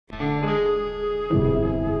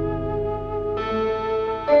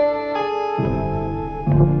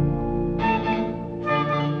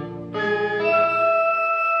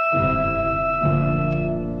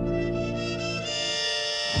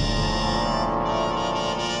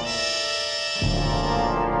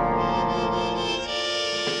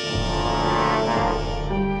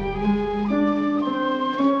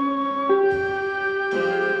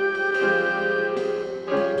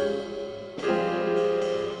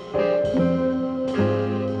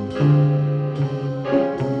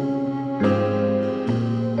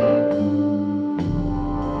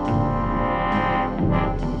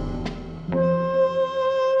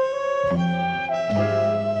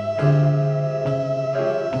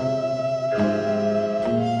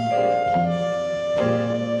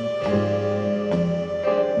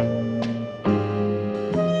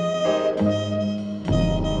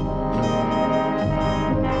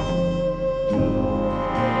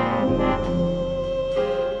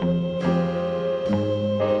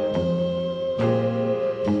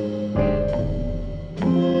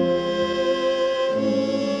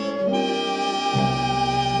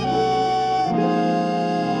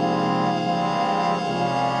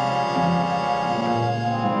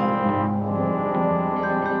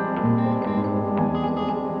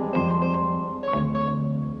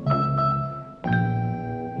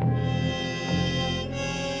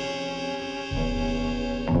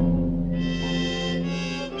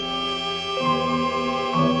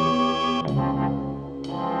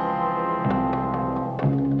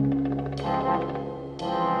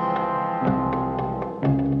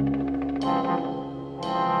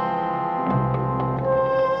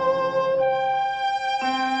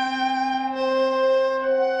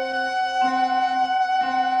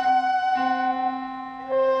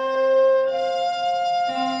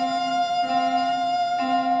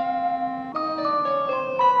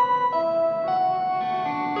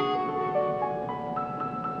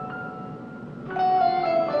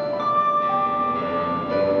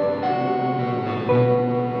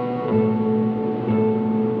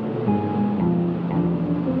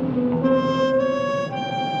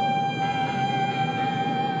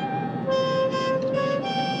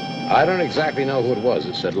I don't exactly know who it was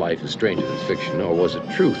that said life is stranger than fiction, nor was it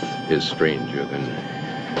truth is stranger than...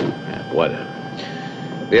 whatever.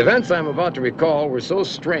 The events I'm about to recall were so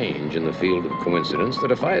strange in the field of coincidence that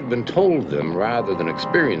if I had been told them rather than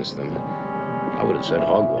experienced them, I would have said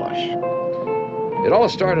hogwash. It all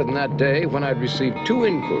started on that day when I'd received 2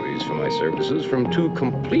 inquiries for my services from 2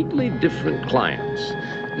 completely different clients.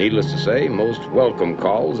 Needless to say, most welcome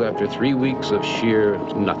calls after 3 weeks of sheer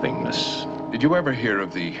nothingness. Did you ever hear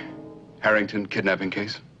of the Harrington kidnapping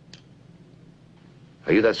case?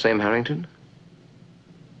 Are you that same Harrington?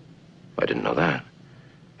 I didn't know that.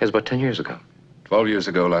 It was about 10 years ago. 12 years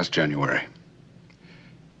ago, last January.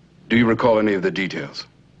 Do you recall any of the details?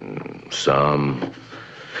 Some.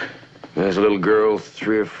 There's a little girl,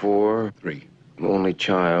 3 or 4. 3. Only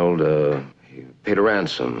child. He paid a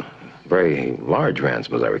ransom. Very large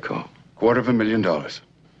ransom, as I recall. $250,000.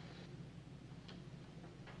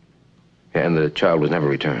 And the child was never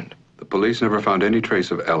returned. The police never found any trace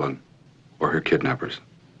of Ellen or her kidnappers.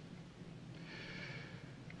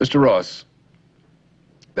 Mr. Ross,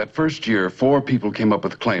 that first year, 4 people came up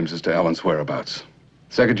with claims as to Ellen's whereabouts.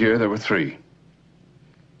 Second year, there were 3.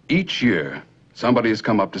 Each year, somebody has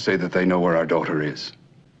come up to say that they know where our daughter is.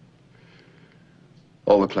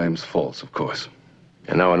 All the claims false, of course.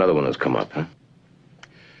 And now another one has come up, huh?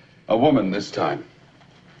 A woman this time.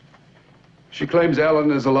 She claims Ellen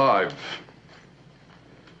is alive.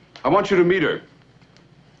 I want you to meet her.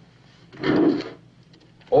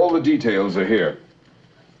 All the details are here.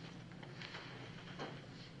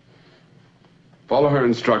 Follow her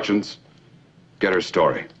instructions. Get her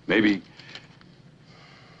story. Maybe...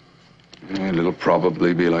 it'll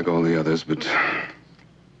probably be like all the others, but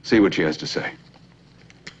see what she has to say.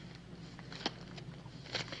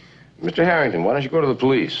 Mr. Harrington, why don't you go to the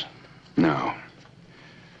police? No.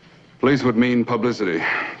 Police would mean publicity,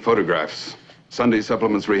 photographs, Sunday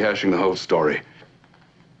supplements rehashing the whole story.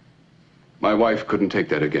 My wife couldn't take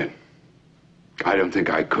that again. I don't think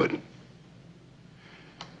I could.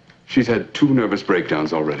 She's had 2 nervous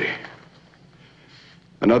breakdowns already.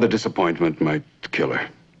 Another disappointment might kill her.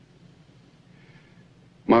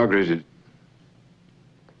 Margaret,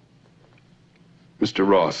 Mr.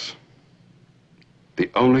 Ross, the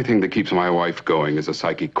only thing that keeps my wife going is a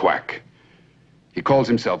psychic quack. He calls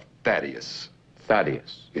himself Thaddeus.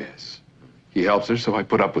 Thaddeus? Yes. He helps her, so I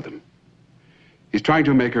put up with him. He's trying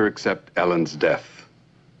to make her accept Ellen's death,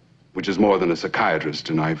 which is more than a psychiatrist,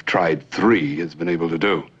 and I've tried 3, has been able to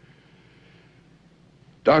do.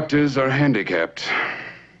 Doctors are handicapped.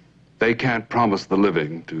 They can't promise the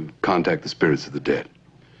living to contact the spirits of the dead.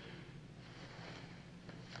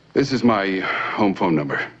 This is my home phone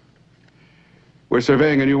number. We're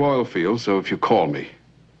surveying a new oil field, so if you call me,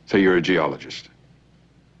 say you're a geologist.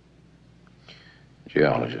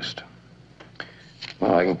 Geologist.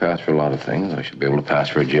 Well, I can pass for a lot of things. I should be able to pass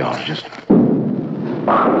for a geologist.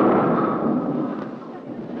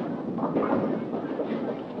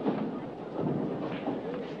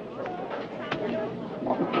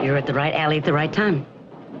 You're at the right alley at the right time.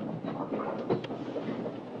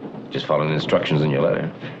 Just following the instructions in your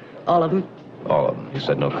letter. All of them? All of them. You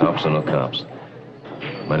said no cops, so no cops.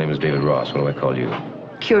 My name is David Ross. What do I call you?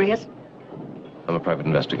 Curious. I'm a private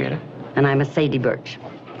investigator. And I'm a Sadie Birch.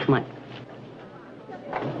 Come on.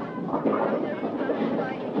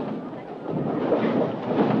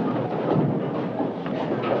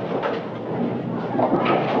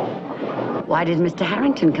 Why did Mr.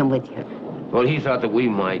 Harrington come with you? Well, he thought that we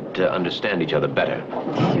might understand each other better.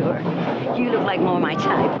 Sure. You look like more my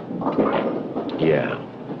type. Yeah.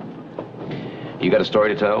 You got a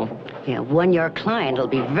story to tell? Yeah, one your client will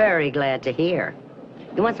be very glad to hear.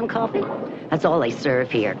 You want some coffee? That's all they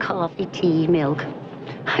serve here. Coffee, tea, milk.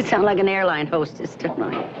 I sound like an airline hostess, don't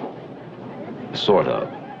I? Sort of.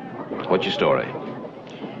 What's your story?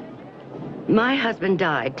 My husband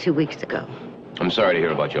died 2 weeks ago. I'm sorry to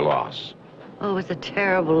hear about your loss. Oh, it's a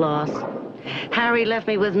terrible loss. Harry left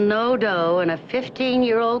me with no dough and a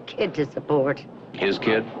 15-year-old kid to support. His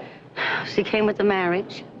kid? She came with the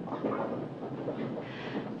marriage.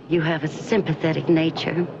 You have a sympathetic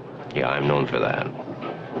nature. Yeah, I'm known for that.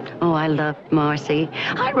 Oh, I loved Marcy.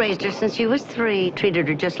 I raised her since she was 3, treated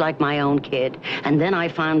her just like my own kid. And then I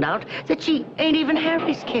found out that she ain't even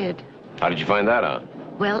Harry's kid. How did you find that out?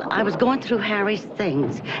 Well, I was going through Harry's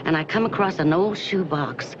things, and I come across an old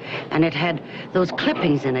shoebox, and it had those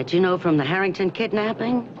clippings in it, you know, from the Harrington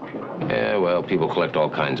kidnapping. Yeah, well, people collect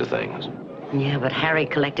all kinds of things. Yeah, but Harry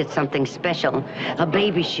collected something special. A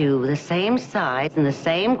baby shoe, the same size and the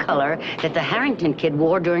same color that the Harrington kid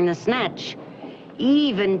wore during the snatch.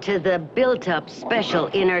 Even to the built-up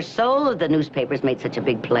special inner soul that the newspapers made such a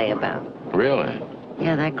big play about. Really?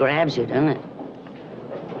 Yeah, that grabs you, doesn't it?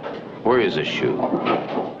 Where is this shoe?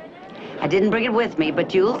 I didn't bring it with me,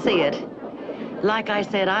 but you'll see it. Like I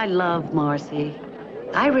said, I love Marcy.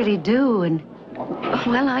 I really do, and,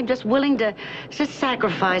 well, I'm just willing to just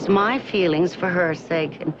sacrifice my feelings for her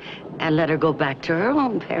sake and let her go back to her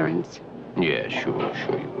own parents. Yeah, sure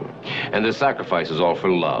you will. And the sacrifice is all for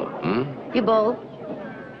love, hmm? You both?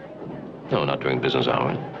 No, not during business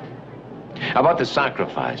hours. How about the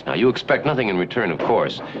sacrifice? Now, you expect nothing in return, of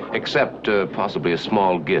course, except possibly a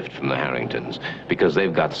small gift from the Harringtons, because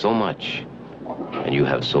they've got so much, and you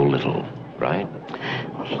have so little, right?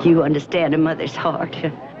 You understand a mother's heart.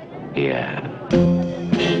 Yeah.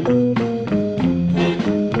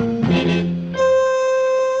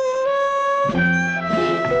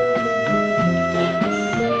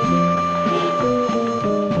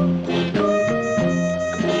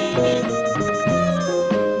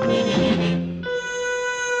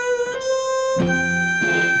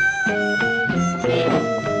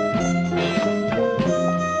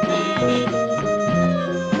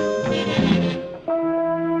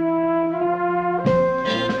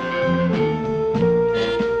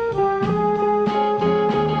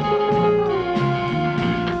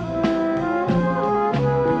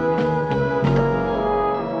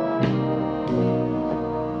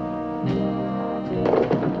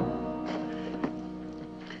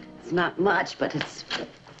 Not much, but it's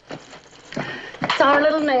our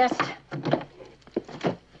little nest.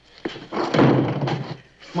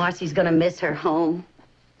 Marcy's gonna miss her home.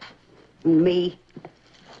 And me.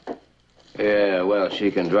 Yeah, well, she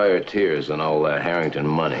can dry her tears on all that Harrington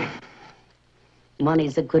money.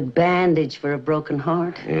 Money's a good bandage for a broken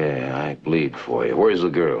heart. Yeah, I bleed for you. Where's the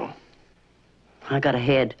girl? I got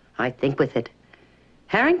ahead, I think, with it.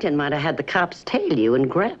 Harrington might have had the cops tail you and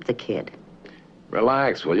grab the kid.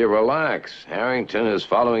 Relax, will you? Relax. Harrington is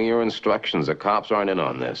following your instructions. The cops aren't in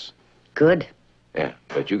on this. Good. Yeah,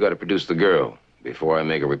 but you got to produce the girl before I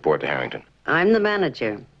make a report to Harrington. I'm the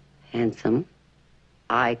manager. Handsome.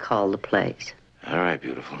 I call the plays. All right,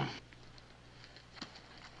 beautiful.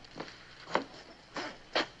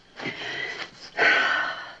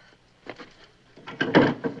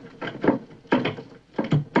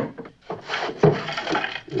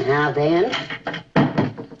 Now then,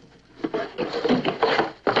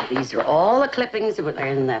 these are all the clippings that were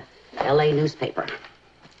in the L.A. newspaper.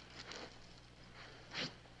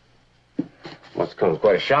 Must come as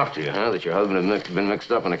quite a shock to you, huh, that your husband had been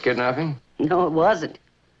mixed up in a kidnapping? No, it wasn't.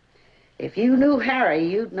 If you knew Harry,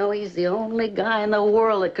 you'd know he's the only guy in the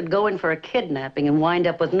world that could go in for a kidnapping and wind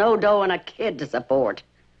up with no dough and a kid to support.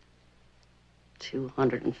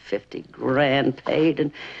 250 grand paid,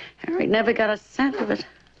 and Harry never got a cent of it.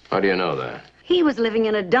 How do you know that? He was living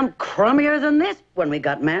in a dump crummier than this when we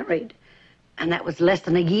got married. And that was less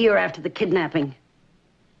than a year after the kidnapping.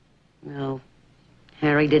 No,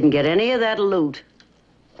 Harry didn't get any of that loot.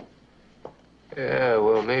 Yeah,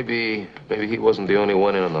 well, maybe he wasn't the only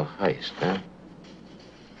one in on the heist, huh?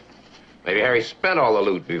 Maybe Harry spent all the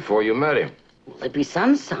loot before you met him. Well, there'd be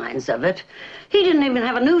some signs of it. He didn't even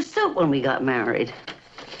have a new suit when we got married.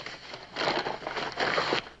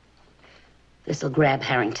 This'll grab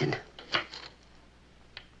Harrington.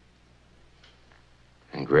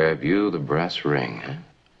 And grab you the brass ring, huh?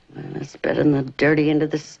 Well, that's better than the dirty end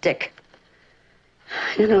of the stick.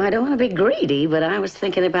 You know, I don't want to be greedy, but I was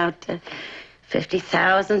thinking about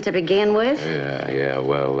 50,000 to begin with. Yeah,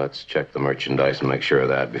 well, let's check the merchandise and make sure of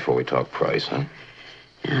that before we talk price, huh?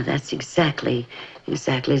 Yeah, that's exactly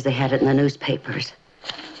as they had it in the newspapers.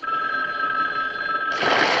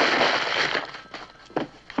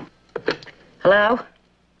 Hello?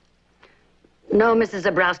 No, Mrs.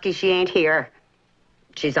 Zabrowski, she ain't here.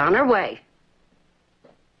 She's on her way.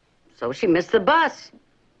 So she missed the bus.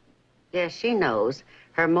 Yeah, she knows.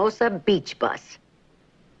 Hermosa Beach bus.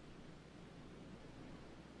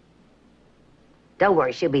 Don't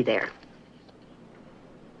worry, she'll be there.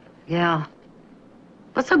 Yeah.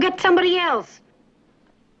 But so get somebody else.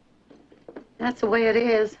 That's the way it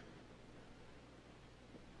is.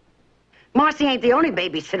 Marcy ain't the only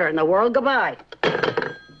babysitter in the world. Goodbye.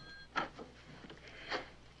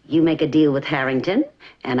 You make a deal with Harrington,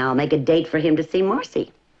 and I'll make a date for him to see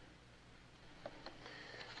Marcy.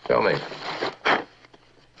 Tell me.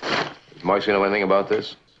 Does Marcy know anything about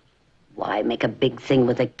this? Why make a big thing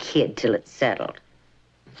with a kid till it's settled?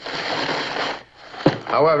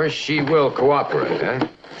 However, she will cooperate, huh?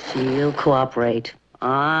 She'll cooperate.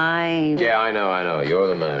 Yeah, I know. You're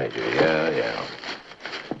the manager. Yeah.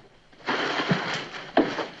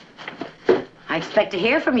 I expect to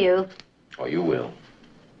hear from you. Oh, you will.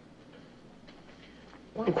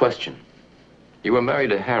 One question. You were married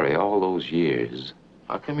to Harry all those years.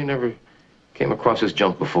 How come you never came across his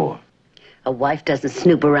junk before? A wife doesn't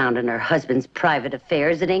snoop around in her husband's private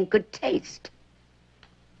affairs. It ain't good taste.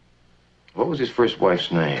 What was his first wife's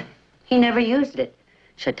name? He never used it.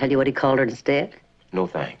 Should I tell you what he called her instead? No,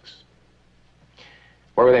 thanks.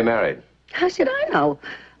 Where were they married? How should I know?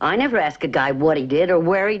 I never asked a guy what he did or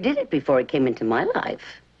where he did it before he came into my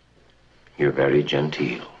life. You're very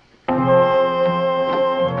genteel.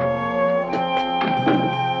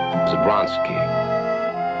 Zabronsky.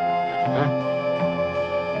 Huh?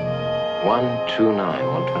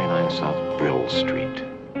 129 South Brill Street.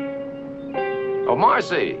 Oh,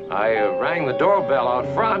 Marcy, I rang the doorbell out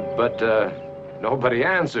front, but nobody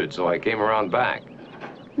answered, so I came around back.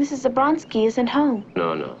 Mrs. Zabronsky isn't home.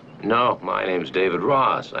 No, my name's David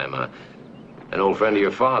Ross. I'm an old friend of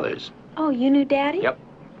your father's. Oh, you knew Daddy? Yep.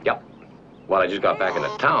 Well, I just got back into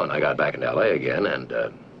town. I got back into L.A. again, and,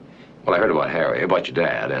 well, I heard about Harry, about your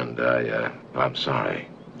dad, and, I'm sorry.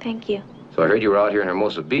 Thank you. So I heard you were out here in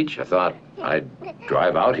Hermosa Beach. I thought I'd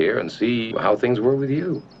drive out here and see how things were with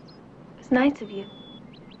you. It's nice of you.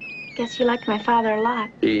 Guess you liked my father a lot.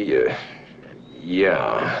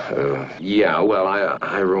 Well,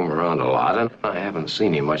 I roam around a lot, and I haven't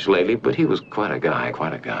seen him much lately, but he was quite a guy.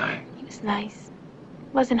 He was nice.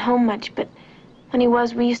 Wasn't home much, but when he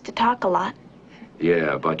was, we used to talk a lot.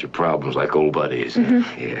 Yeah, about your problems like old buddies.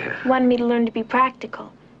 Mm-hmm. Yeah. He wanted me to learn to be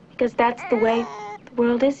practical, because that's the way the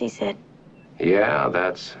world is, he said. Yeah,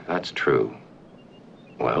 that's true.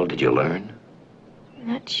 Well, did you learn? I'm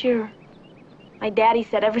not sure. My daddy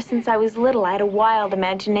said ever since I was little, I had a wild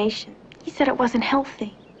imagination. He said it wasn't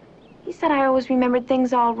healthy. He said I always remembered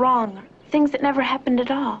things all wrong, or things that never happened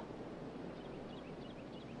at all.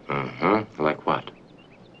 Uh-huh. Like what?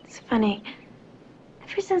 It's funny.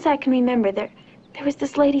 Ever since I can remember, there was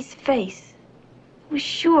this lady's face. I was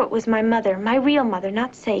sure it was my mother, my real mother,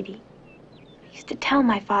 not Sadie. I used to tell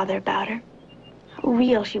my father about her, how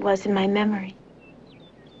real she was in my memory.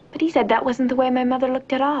 But he said that wasn't the way my mother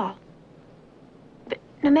looked at all. But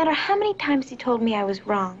no matter how many times he told me I was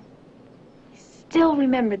wrong, I still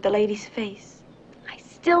remembered the lady's face. I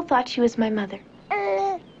still thought she was my mother.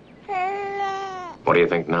 What do you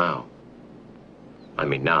think now? I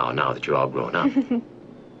mean, now that you're all grown up.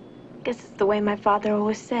 Guess it's the way my father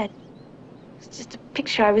always said. It's just a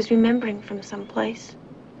picture I was remembering from someplace.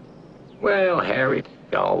 Well, Harry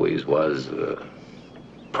always was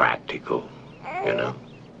practical, you know.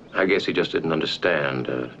 I guess he just didn't understand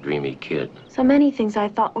a dreamy kid. So many things I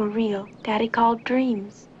thought were real, Daddy called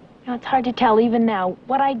dreams. Now, it's hard to tell even now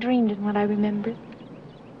what I dreamed and what I remembered.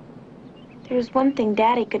 There was one thing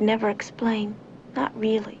Daddy could never explain. Not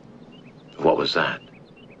really. What was that?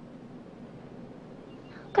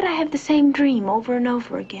 How could I have the same dream over and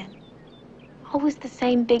over again? Always the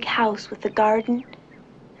same big house with the garden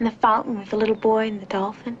and the fountain with the little boy and the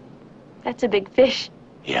dolphin. That's a big fish.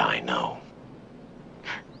 Yeah, I know.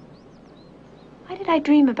 Why did I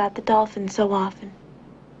dream about the dolphin so often?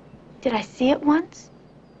 Did I see it once?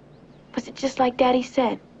 Was it just like Daddy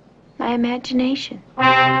said, my imagination?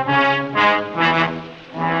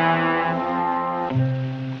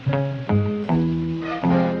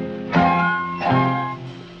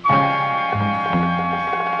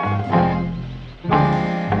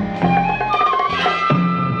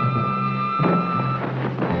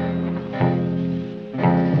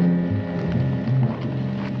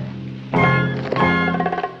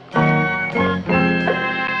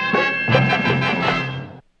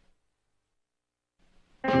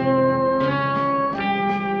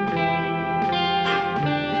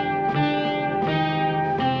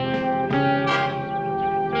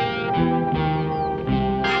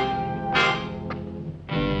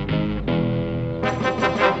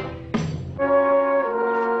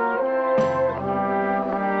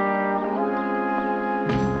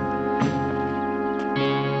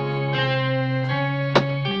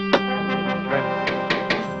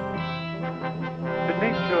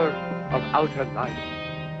 Outer life.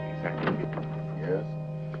 Exactly. Yes?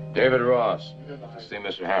 David Ross. To see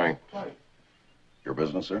Mr. Harrington. Your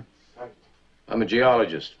business, sir? I'm a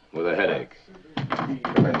geologist with a headache.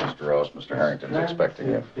 Come in, Mr. Ross. Mr. Harrington's expecting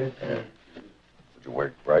you. Would you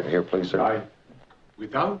wait right here, please, sir? Life,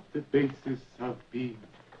 without the basis of being,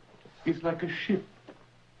 is like a ship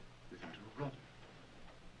without a rudder.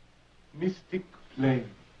 Mystic flame,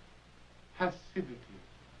 passivity,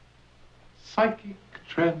 psychic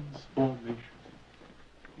transformation.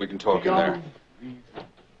 We can talk in there. Reason,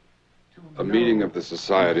 A meeting of the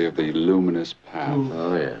Society of the Luminous Path.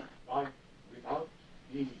 Oh, yeah. life without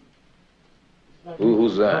being. Like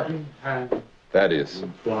Who's that? hand Thaddeus.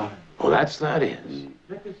 fly. Oh, that's Thaddeus.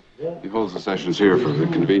 Let us walk He holds the sessions here for the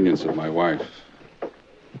convenience of my wife.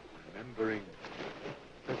 remembering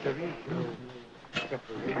that there is no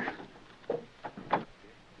separation.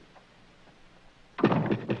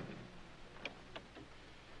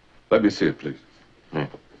 Let me see it, please. Hmm.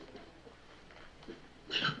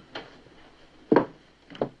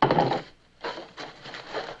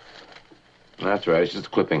 That's right. It's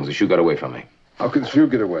just clippings. The shoe got away from me. How could the shoe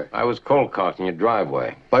get away? I was cold caught in your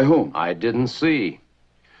driveway. By whom? I didn't see.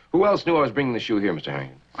 Who else knew I was bringing the shoe here, Mr.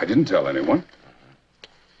 Harrington? I didn't tell anyone.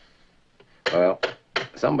 Well,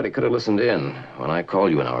 somebody could have listened in when I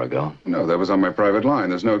called you an hour ago. No, that was on my private line.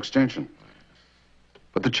 There's no extension.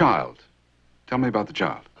 But the child. Tell me about the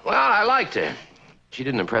child. Well, I liked her. She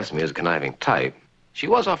didn't impress me as a conniving type. She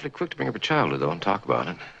was awfully quick to bring up her childhood, though, and talk about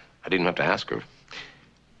it. I didn't have to ask her.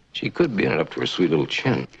 She could be in it up to her sweet little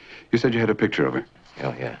chin. You said you had a picture of her.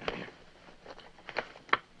 Oh, yeah.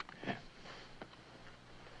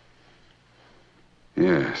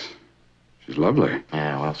 Yes. She's lovely.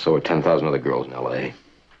 Yeah, well, so are 10,000 other girls in L.A.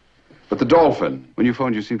 But the dolphin, when you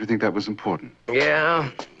phoned, you seemed to think that was important. Yeah,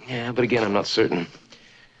 but again, I'm not certain.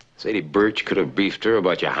 Sadie Birch could have briefed her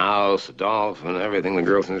about your house, the dolphin, everything the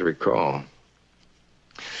girl seems to recall.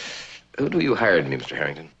 Who do you hired me, Mr.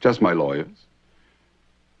 Harrington? Just my lawyers.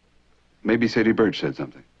 Maybe Sadie Birch said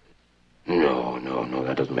something. No,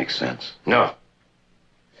 that doesn't make sense. No,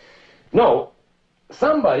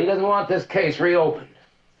 somebody doesn't want this case reopened.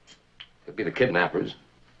 Could be the kidnappers.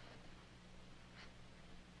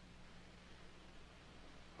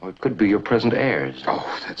 Or it could be your present heirs.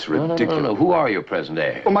 Oh, that's ridiculous. No. Who are your present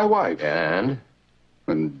heirs? Well, my wife. And?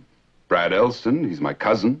 And Brad Elston, he's my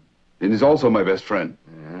cousin. And he's also my best friend.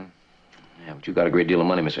 Yeah, but you got a great deal of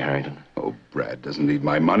money, Mr. Harrington. Oh, Brad doesn't need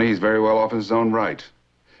my money. He's very well off in his own right.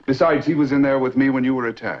 Besides, he was in there with me when you were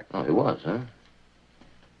attacked. Oh, he was, huh?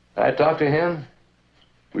 I talked to him?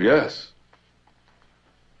 Well, yes.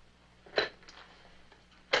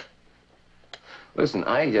 Listen,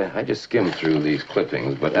 I just skimmed through these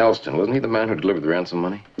clippings, but Elston, wasn't he the man who delivered the ransom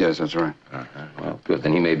money? Yes, that's right. Well, good.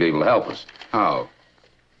 Then he may be able to help us. How?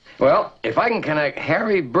 Well, if I can connect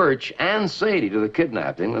Harry Birch and Sadie to the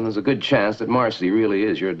kidnapping, then there's a good chance that Marcy really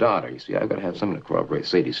is your daughter. You see, I've got to have something to corroborate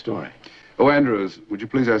Sadie's story. Oh, Andrews, would you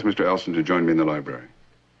please ask Mr. Elston to join me in the library?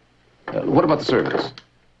 What about the service?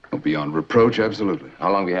 Oh, beyond reproach, absolutely.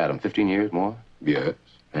 How long have you had him? 15 years, more? Yes.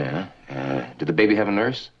 Yeah. Did the baby have a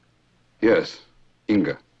nurse? Yes.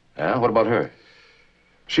 Inga. Yeah, what about her?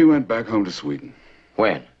 She went back home to Sweden.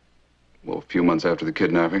 When? Well, a few months after the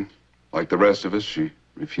kidnapping. Like the rest of us, she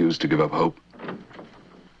refused to give up hope.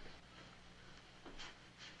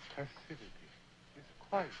 Passivity is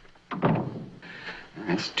quiet.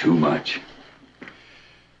 That's too much.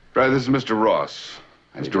 Right, this is Mr. Ross.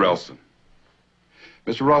 Mr. Elston.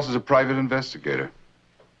 Mr. Ross is a private investigator.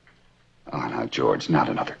 Oh, now, George, not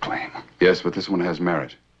another claim. Yes, but this one has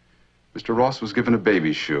merit. Mr. Ross was given a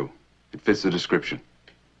baby shoe. It fits the description.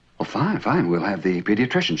 Well, fine. We'll have the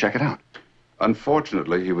pediatrician check it out.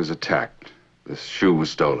 Unfortunately, he was attacked. The shoe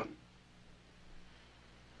was stolen.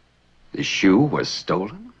 The shoe was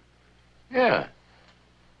stolen? Yeah.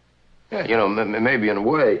 Yeah, you know, maybe in a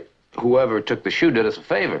way, whoever took the shoe did us a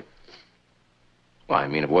favor. Well, I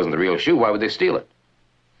mean, if it wasn't the real shoe, why would they steal it?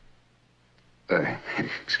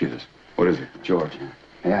 Excuse us. What is it? George,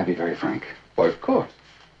 may I be very frank? Why, of course.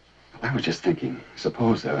 I was just thinking,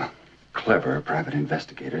 suppose a clever private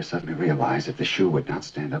investigator suddenly realized that the shoe would not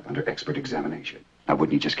stand up under expert examination. Now,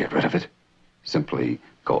 wouldn't he just get rid of it? Simply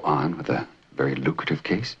go on with a very lucrative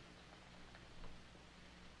case?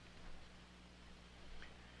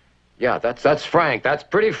 Yeah, that's frank. That's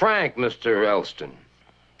pretty frank, Mr. Elston.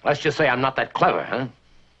 Let's just say I'm not that clever, huh?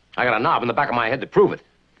 I got a knob in the back of my head to prove it.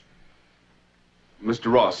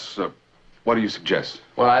 Mr. Ross, what do you suggest?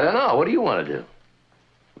 Well, I don't know. What do you want to do?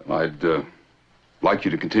 Well, I'd like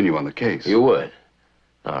you to continue on the case. You would?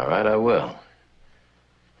 All right, I will.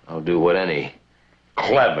 I'll do what any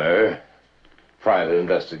clever private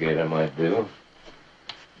investigator might do.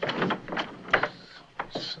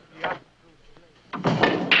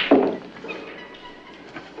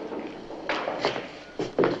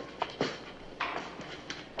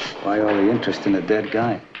 Why all the interest in a dead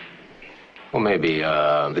guy? Well, maybe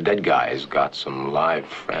the dead guy's got some live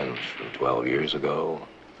friends from 12 years ago.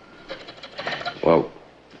 Well,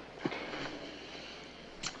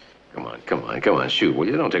 come on, shoot, will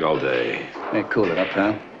you? Don't take all day. Hey, cool it up,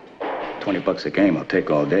 pal. $20 a game, I'll take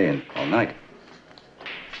all day and all night.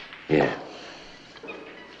 Yeah.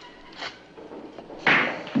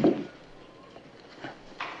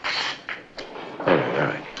 All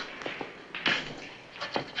right.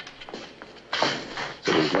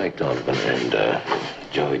 So there's Mike Donovan and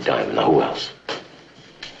Joey Diamond. Now, who else?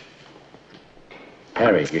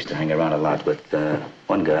 Harry used to hang around a lot with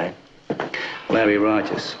one guy, Larry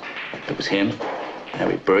Rogers. It was him,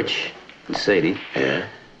 Harry Birch, and Sadie. Yeah?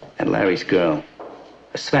 And Larry's girl,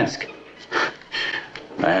 a Svensk.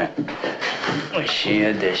 Was she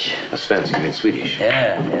a dish? A Svensk, you mean Swedish?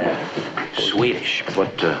 Yeah. Swedish?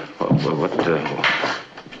 What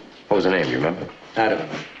was the name, you remember? I don't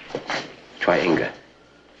know. Try Inga.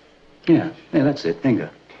 Yeah, that's it, Inga.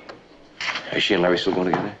 Is she and Larry still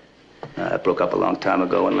going together? Broke up a long time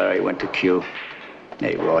ago when Larry went to Q.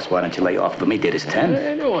 Hey, Ross, why don't you lay off of him? He did his 10.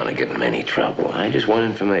 I don't want to get in any trouble. I just want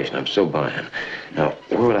information. I'm so buying. Now,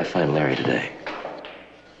 where would I find Larry today?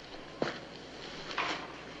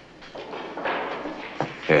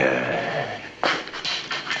 Yeah.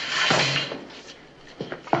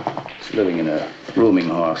 He's living in a rooming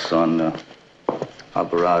house on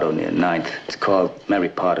Alvarado near 9th. It's called Mary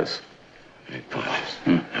Potter's. Mary Potter's.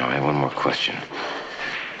 All right, one more question.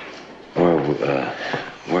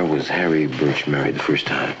 Where was Harry Birch married the first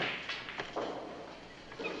time?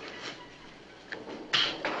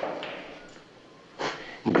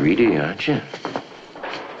 Greedy, aren't you?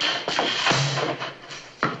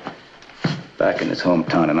 Back in his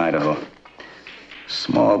hometown in Idaho.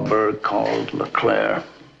 Small burg called LeClaire.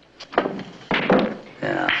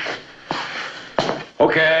 Yeah.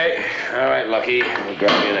 Okay. All right, Lucky. We'll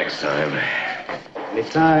grab you next time.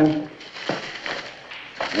 Anytime.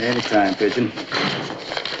 Anytime, Pigeon.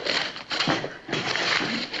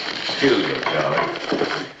 Choose it, Charlie.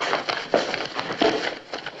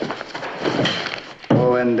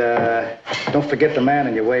 Oh, and don't forget the man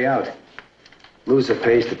on your way out. Loser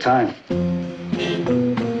pays the time.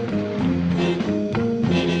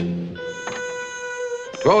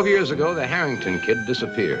 "12 years ago, the Harrington kid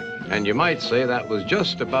disappeared. And you might say that was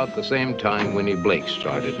just about the same time Winnie Blake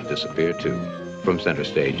started to disappear, too. From center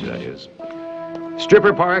stage, that is.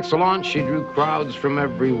 Stripper par excellence, she drew crowds from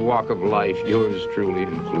every walk of life, yours truly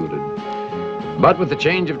included. But with the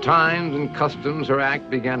change of times and customs, her act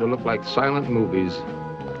began to look like silent movies,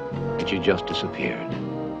 and she just disappeared.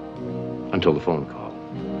 Until the phone call.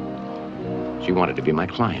 She wanted to be my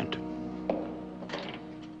client.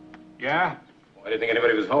 Yeah? I didn't think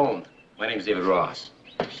anybody was home. My name's David Ross.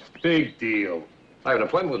 Big deal. I have an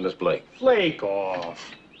appointment with Miss Blake. Flake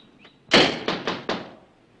off.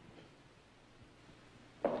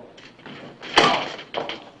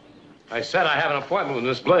 I said I have an appointment with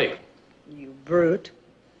Miss Blake. You brute.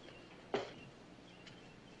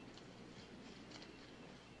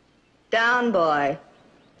 Down, boy.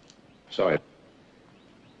 Sorry.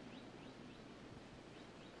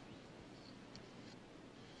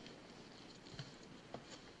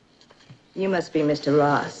 You must be Mr.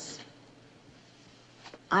 Ross.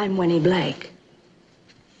 I'm Winnie Blake.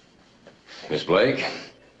 Miss Blake?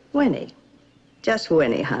 Winnie. Just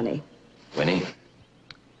Winnie, honey. Winnie?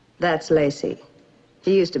 That's Lacey.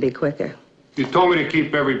 He used to be quicker. You told me to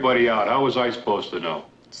keep everybody out. How was I supposed to know?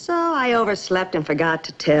 So I overslept and forgot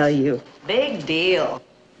to tell you. Big deal.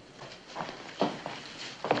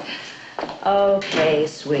 Okay,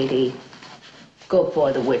 sweetie. Go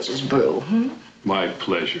pour the witch's brew, My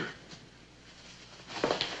pleasure.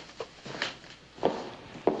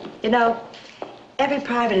 You know, every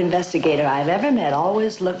private investigator I've ever met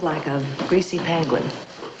always looked like a greasy penguin.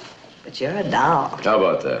 But you're a doll. How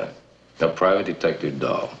about that? A private detective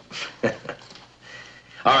doll.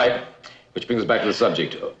 All right, which brings us back to the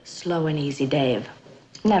subject. Slow and easy, Dave.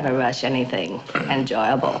 Never rush anything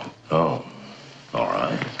enjoyable. Oh, all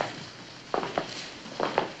right.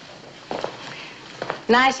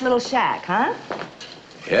 Nice little shack, huh?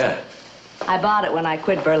 Yeah. I bought it when I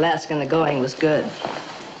quit burlesque and the going was good.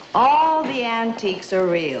 All the antiques are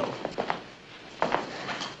real.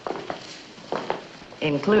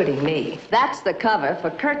 Including me. That's the cover for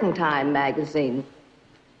Curtain Time magazine.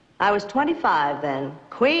 I was 25 then,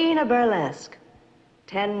 queen of burlesque.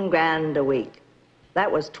 10 grand a week.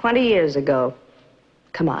 That was 20 years ago.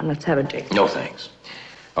 Come on, let's have a drink. No, thanks.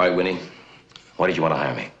 All right, Winnie, why did you want to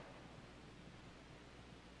hire me?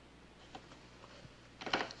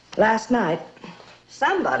 Last night,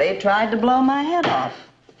 somebody tried to blow my head off.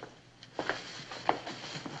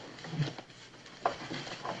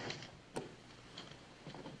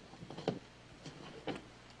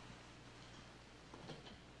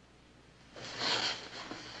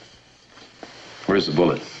 Where's the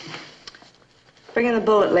bullet? Bring in the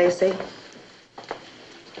bullet, Lacey.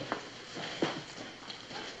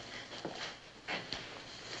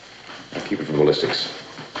 Keep it for ballistics.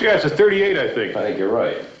 Yeah, it's a 38, I think. I think you're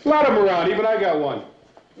right. A lot of them around. Even I got one.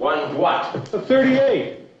 One what? A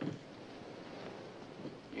 38.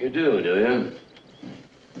 You do you?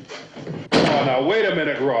 Oh, now, wait a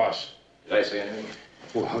minute, Ross. Did I say anything?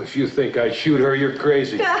 Well, if you think I'd shoot her, you're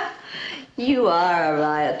crazy. You are a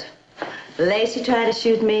riot. Lacey tried to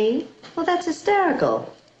shoot me? Well, that's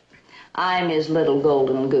hysterical. I'm his little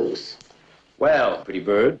golden goose. Well, pretty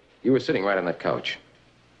bird, you were sitting right on that couch.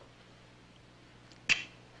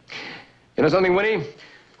 You know something, Winnie?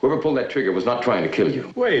 Whoever pulled that trigger was not trying to kill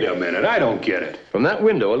you. Wait a minute, I don't get it. From that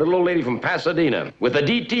window, a little old lady from Pasadena with the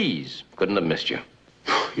DTs couldn't have missed you.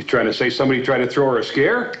 You trying to say somebody tried to throw her a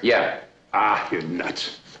scare? Yeah. Ah, you're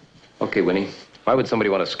nuts. Okay, Winnie, why would somebody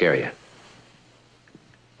want to scare you?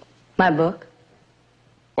 My book?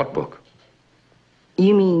 What book?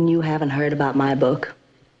 You mean you haven't heard about my book?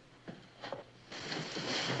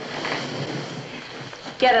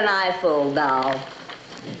 Get an eyeful, doll.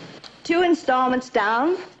 2 installments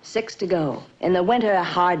down, 6 to go. In the winter, a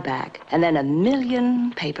hardback, and then 1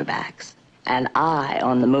 million paperbacks. And I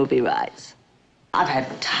own the movie rights. I've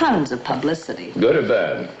had tons of publicity. Good or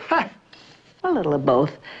bad? Ha! A little of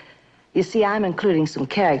both. You see, I'm including some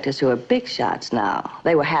characters who are big shots now.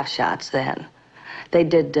 They were half shots then. They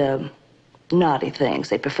did naughty things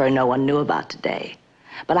they prefer no one knew about today.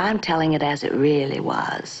 But I'm telling it as it really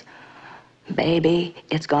was. Baby,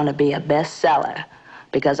 it's going to be a bestseller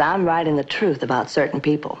because I'm writing the truth about certain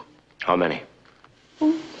people. How many?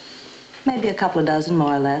 Maybe a couple of dozen,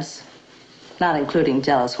 more or less. Not including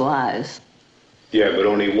jealous wives. Yeah, but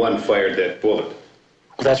only one fired that bullet.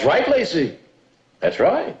 Well, that's right, Lacey. That's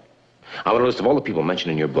right. I want a list of all the people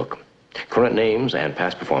mentioned in your book. Current names and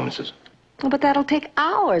past performances. Well, but that'll take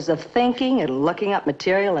hours of thinking and looking up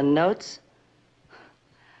material and notes.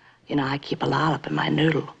 You know, I keep a lot up in my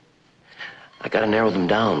noodle. I gotta narrow them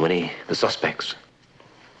down, Winnie. The suspects.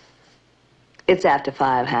 It's after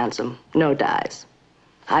 5, handsome. No dyes.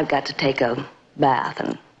 I've got to take a bath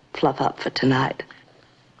and fluff up for tonight.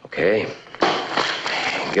 Okay.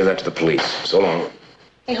 Give that to the police. So long.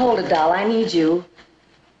 Hey, hold it, doll. I need you.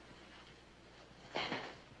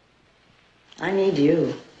 I need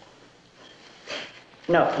you.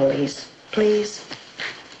 No police, please.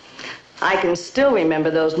 I can still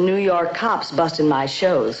remember those New York cops busting my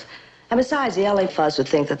shows. And besides, the LA fuzz would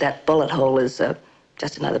think that that bullet hole is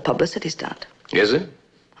just another publicity stunt. Is it?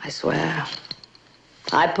 I swear.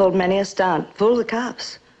 I pulled many a stunt, fooled the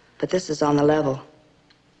cops. But this is on the level.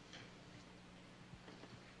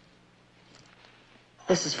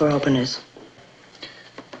 This is for openers.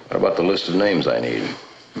 What about the list of names I need?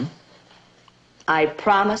 I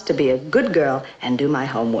promise to be a good girl and do my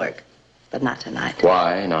homework. but not tonight.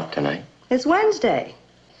 Why not tonight? It's Wednesday.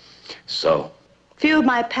 So? Few of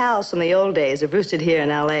my pals from the old days have roosted here in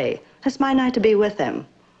L.A. It's my night to be with them.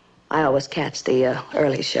 I always catch the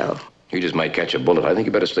early show. You just might catch a bullet. I think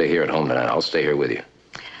you better stay here at home tonight. I'll stay here with you.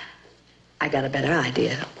 I got a better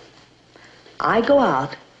idea. I go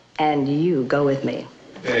out, and you go with me.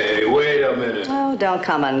 Hey, wait a minute. Oh, don't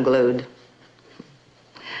come unglued.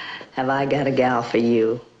 Have I got a gal for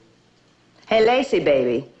you? Hey, Lacey,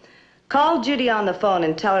 baby. Call Judy on the phone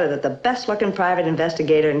and tell her that the best-looking private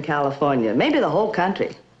investigator in California, maybe the whole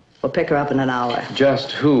country, will pick her up in an hour.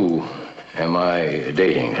 Just who am I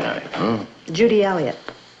dating tonight, huh? Judy Elliott.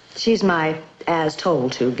 She's my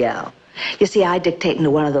as-told-to gal. You see, I dictate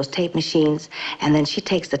into one of those tape machines, and then she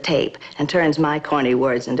takes the tape and turns my corny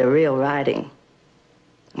words into real writing.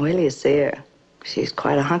 Will you see her? She's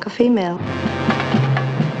quite a hunk of female.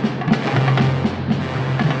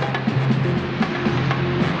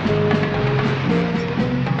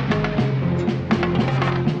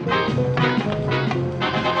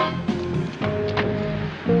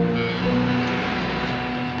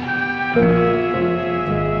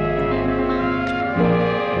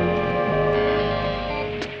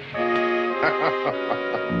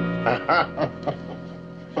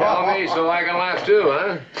 Tell me so I can laugh too,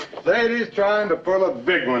 huh? Sadie's trying to pull a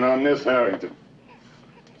big one on Miss Harrington.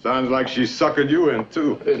 Sounds like she suckered you in,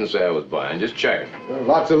 too. I didn't say I was buying, just checking. Well,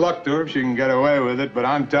 lots of luck to her if she can get away with it, but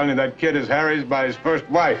I'm telling you, that kid is Harry's by his first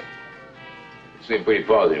wife. You seem pretty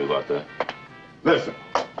positive about that. Listen,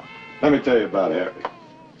 let me tell you about Harry.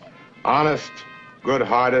 Honest,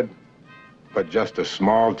 good-hearted, but just a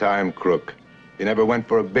small-time crook. He never went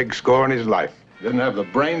for a big score in his life. Didn't have the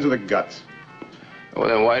brains or the guts. Well,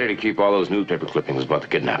 then why did he keep all those newspaper clippings about the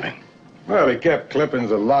kidnapping? Well, he kept clippings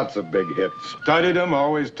of lots of big hits. Studied them,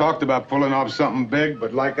 always talked about pulling off something big,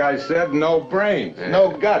 but like I said, no brains, no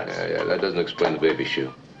guts. Yeah, that doesn't explain the baby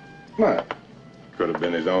shoe. Well, could have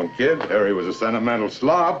been his own kid. Harry was a sentimental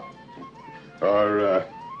slob. Or,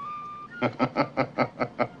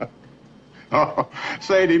 oh,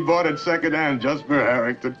 Sadie bought it secondhand just for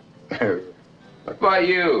Harrington. What about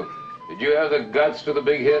you? Did you have the guts for the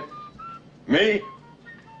big hit? Me?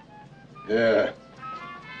 Yeah.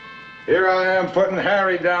 Here I am putting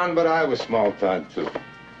Harry down, but I was small time, too.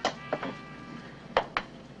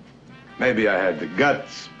 Maybe I had the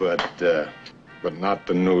guts, but not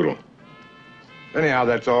the noodle. Anyhow,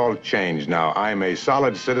 that's all changed now. I'm a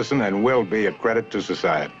solid citizen and will be a credit to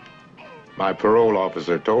society. My parole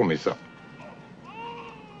officer told me so.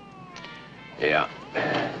 Yeah.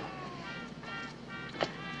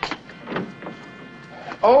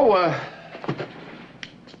 Oh,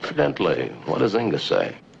 incidentally, what does Inga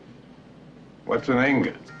say? What's an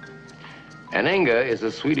Inga? An Inga is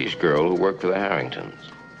a Swedish girl who worked for the Harringtons.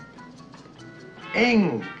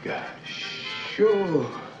 Inga, sure.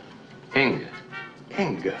 Inga.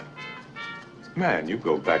 Inga. Man, you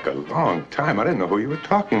go back a long time. I didn't know who you were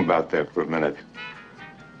talking about there for a minute.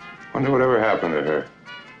 Wonder whatever happened to her.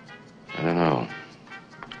 I don't know.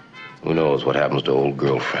 Who knows what happens to old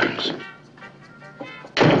girlfriends?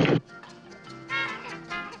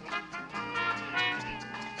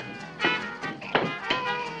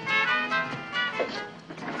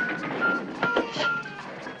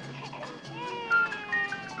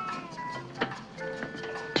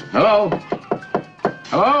 Hello?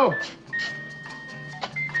 Hello?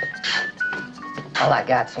 All I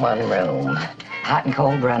got's one room. Hot and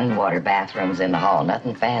cold running water, bathrooms in the hall,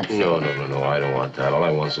 nothing fancy. No, I don't want that. All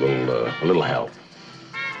I want's a little help.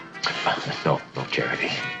 No charity.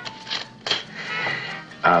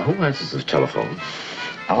 Who answers the telephone?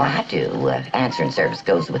 Oh, I do. Answering service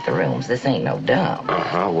goes with the rooms. This ain't no dumb.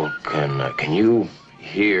 Well, can you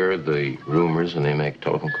hear the rumors when they make a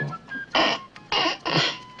telephone call?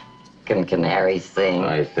 Can canaries sing?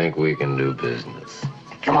 I think we can do business.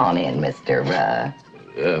 Come on in, Mr.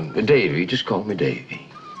 Davy. Just call me Davy.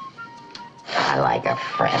 I like a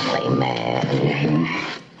friendly man.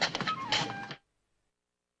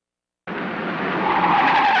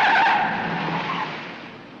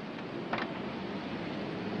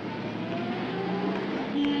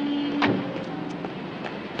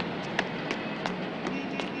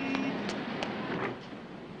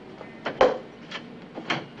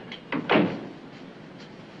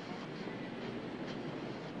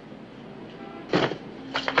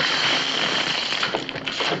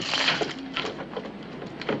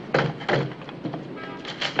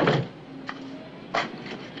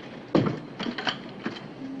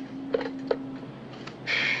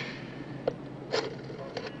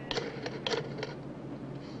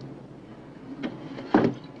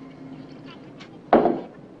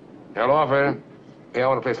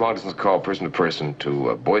 want to place long-distance call person to person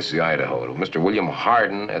to Boise, Idaho, to Mr. William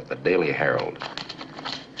Harden at the Daily Herald.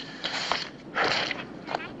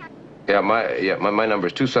 My number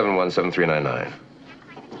is 271-7399.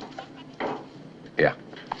 Yeah.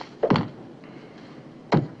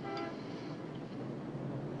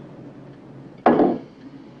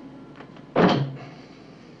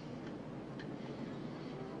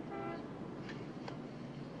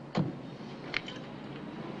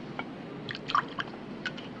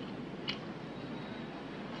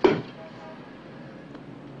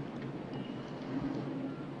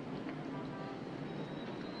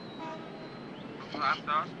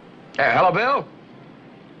 Hey, hello, Bill?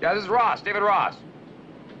 Yeah, this is Ross, David Ross.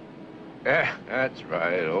 Yeah, that's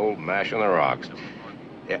right, old Mash on the Rocks.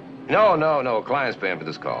 Yeah. No, client's paying for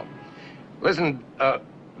this call. Listen,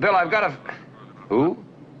 Bill, I've got a... Who?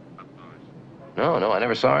 No, I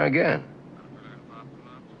never saw her again.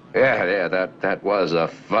 Yeah, that was a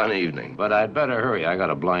fun evening. But I'd better hurry. I got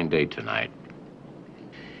a blind date tonight.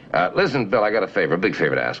 Listen, Bill, I got a big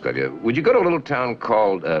favor to ask of you. Would you go to a little town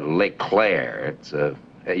called LeClaire? It's, Leclaire,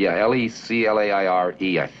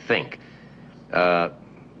 I think.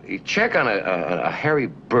 You check on a Harry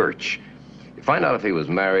Birch. You find out if he was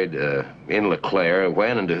married in LeClaire,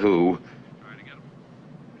 when and to who.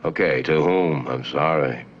 Okay, to whom? I'm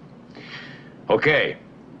sorry. Okay.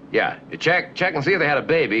 Yeah, you check and see if they had a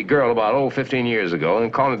baby, girl, about, 15 years ago, and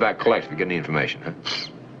then call me back collect if you get any information, huh?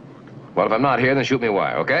 Well, if I'm not here, then shoot me a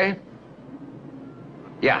wire, okay?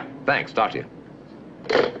 Yeah, thanks. Talk to you.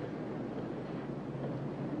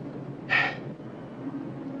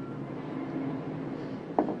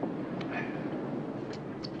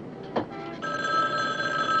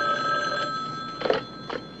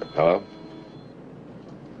 Hello?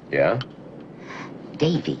 Yeah?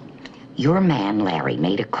 Davy, your man Larry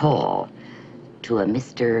made a call to a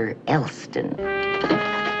Mr. Elston.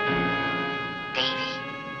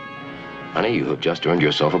 Honey, you have just earned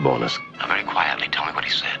yourself a bonus. Now, very quietly, tell me what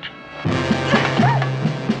he said.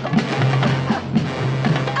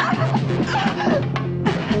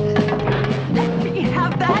 Let me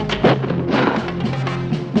have that.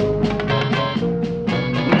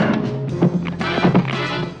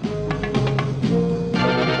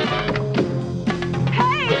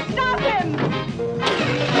 Hey, stop him!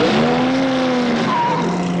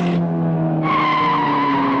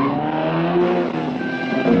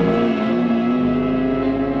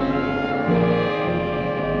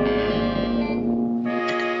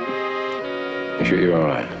 Sure you're all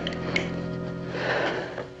right?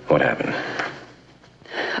 What happened?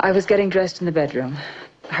 I was getting dressed in the bedroom.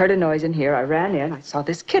 I heard a noise in here. I ran in. I saw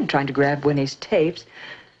this kid trying to grab Winnie's tapes.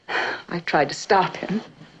 I tried to stop him.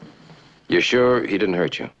 You're sure he didn't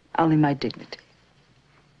hurt you? Only my dignity.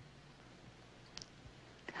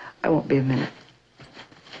 I won't be a minute.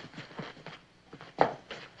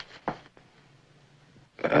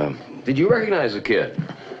 Did you recognize the kid?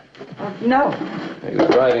 No. He was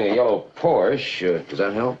driving a yellow Porsche. Does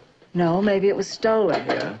that help? No, maybe it was stolen.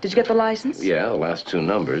 Yeah. Did you get the license? Yeah, the last two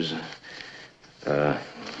numbers. Is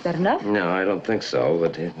that enough? No, I don't think so,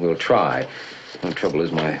 but we'll try. The trouble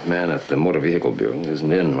is my man at the Motor Vehicle Bureau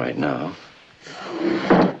isn't in right now.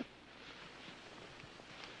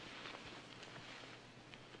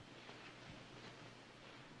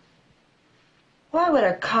 Why would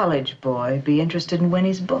a college boy be interested in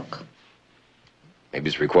Winnie's book? Maybe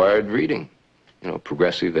it's required reading.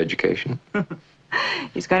 Progressive education.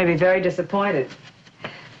 He's going to be very disappointed.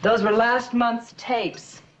 Those were last month's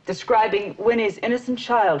tapes describing Winnie's innocent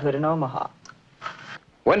childhood in Omaha.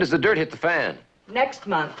 When does the dirt hit the fan? Next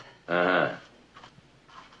month. Uh-huh.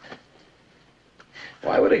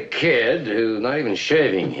 Why would a kid who's not even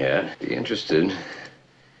shaving yet be interested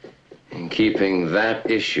in keeping that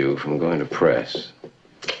issue from going to press?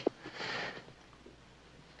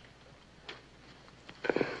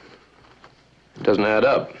 It doesn't add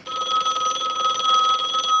up.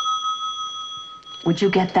 Would you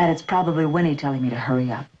get that? It's probably Winnie telling me to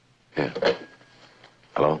hurry up. Yeah.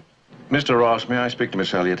 Hello? Mr. Ross, may I speak to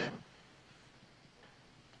Miss Elliott?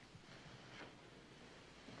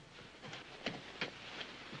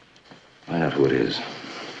 Find out who it is.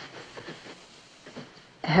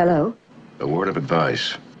 Hello? A word of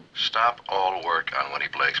advice. Stop all work on Winnie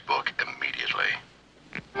Blake's book immediately.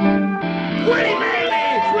 Winnie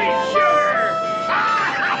Bailey! Sweet sugar!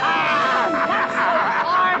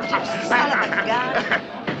 Son of a gun.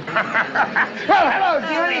 Oh, hello,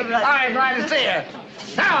 Judy. All right, glad to see you.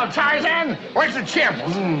 Now, Tarzan, where's the chip?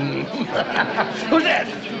 Who's this?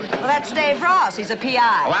 Well, that's Dave Ross. He's a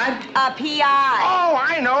P.I. What? A P.I. Oh,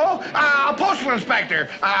 I know. A postal inspector.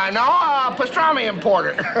 No, a pastrami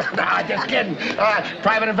importer. Nah, just kidding.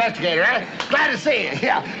 Private investigator, eh? Glad to see you.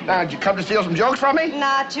 Yeah. Did you come to steal some jokes from me?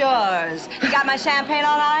 Not yours. You got my champagne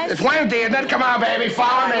on ice? It's Wednesday, isn't it? Come on, baby.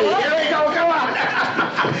 Follow me. Here we go. Come on.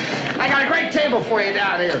 I got a great table for you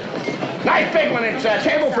down here. Nice big one. It's a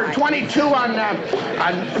table for 22 on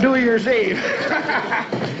New Year's Eve.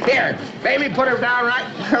 Here, baby, put her down right.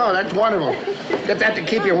 Oh, that's wonderful. Get that to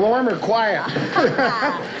keep you warm or quiet.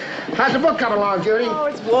 How's the book coming along, Judy? Oh,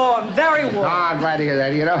 it's warm, very warm. Oh, I'm glad to hear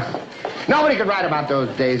that, you know. Nobody could write about those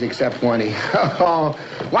days except Winnie. Oh,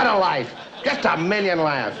 what a life. Just a million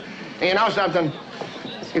laughs. And you know something?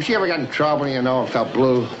 If she ever got in trouble, you know, or felt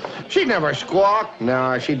blue, she'd never squawk.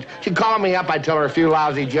 No, she'd call me up, I'd tell her a few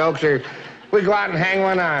lousy jokes, or we'd go out and hang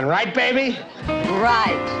one on. Right, baby?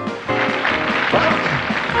 Right. Well,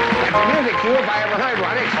 that's a music cue if I ever heard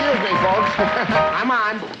one. Excuse me, folks. I'm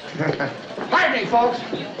on. Pardon me, folks.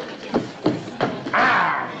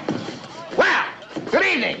 Well, good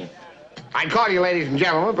evening. I call you ladies and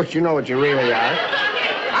gentlemen, but you know what you really are.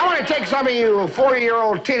 I want to take some of you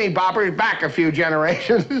 40-year-old teeny boppers back a few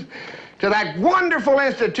generations to that wonderful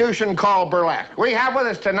institution called burlesque. We have with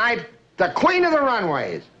us tonight the queen of the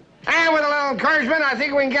runways. And with a little encouragement, I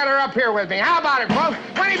think we can get her up here with me. How about it, folks?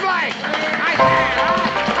 Winnie Blake! I stand, huh?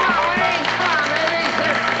 Come on, Winnie. Come on, baby.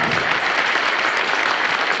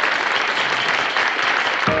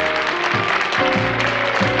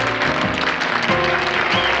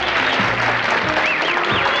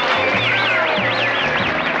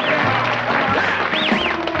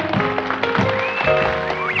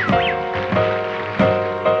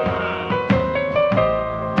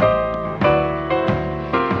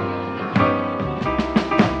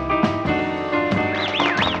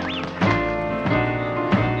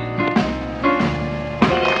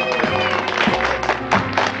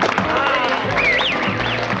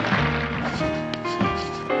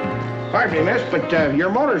 Pardon me, miss, but your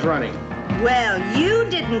motor's running. Well, you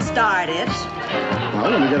didn't start it. Well,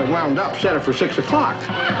 let me get it wound up. Set it for 6 o'clock.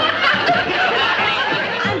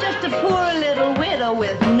 I'm just a poor little widow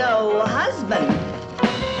with no husband.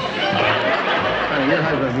 Your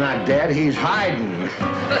husband's not dead. He's hiding.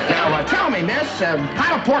 Now, tell me, miss,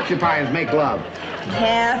 how do porcupines make love?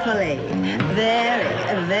 Carefully. Very,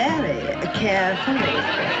 very carefully.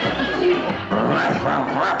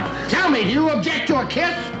 Tell me, do you object to a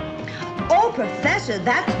kiss? Oh, Professor,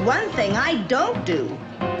 that's one thing I don't do.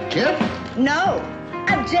 Kiss? No.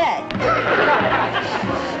 Object.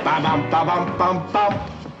 Bum, bum, bum, bum, bum.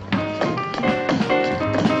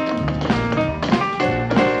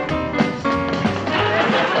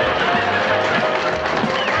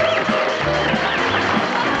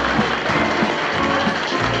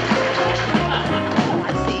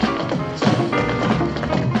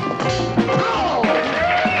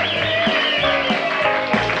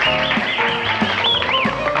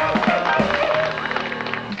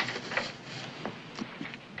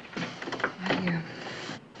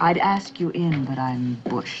 I'd ask you in, but I'm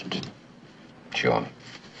bushed. Sure.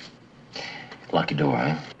 Lucky door,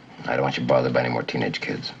 eh? I don't want you bothered by any more teenage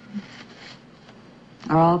kids.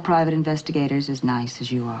 Are all private investigators as nice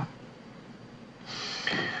as you are?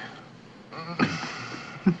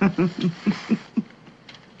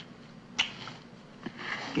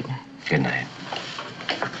 Good night. Good night.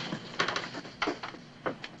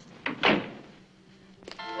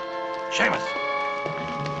 Seamus,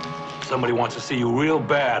 somebody wants to see you real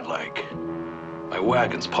bad, like. My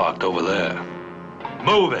wagon's parked over there.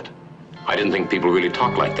 Move it. I didn't think people really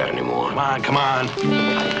talk like that anymore. Come on, come on.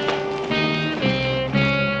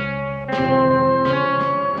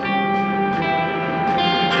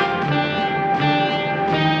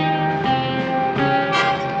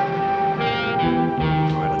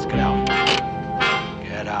 All right, let's get out.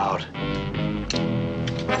 Get out.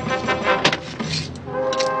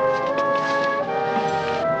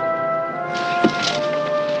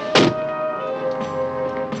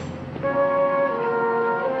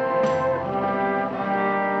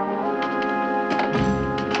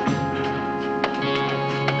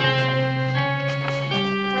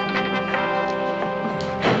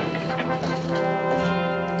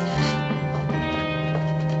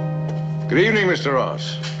 Good evening, Mr.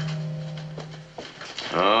 Ross.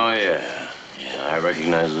 Oh, yeah. Yeah, I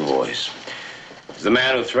recognize the voice. It's the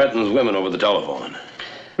man who threatens women over the telephone.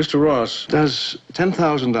 Mr. Ross, does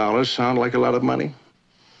 $10,000 sound like a lot of money?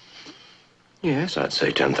 Yes, I'd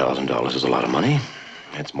say $10,000 is a lot of money.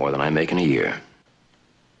 That's more than I make in a year.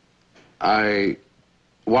 I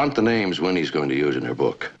want the names Winnie's going to use in her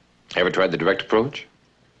book. Ever tried the direct approach?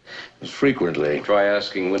 Frequently. Try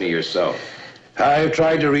asking Winnie yourself. I've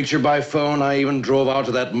tried to reach her by phone. I even drove out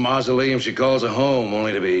to that mausoleum she calls a home,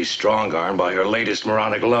 only to be strong-armed by her latest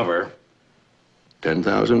moronic lover. $10,000,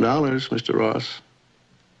 Mr. Ross.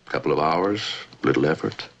 Couple of hours, little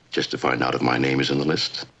effort, just to find out if my name is in the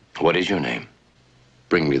list. What is your name?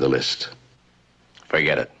 Bring me the list.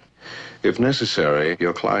 Forget it. If necessary,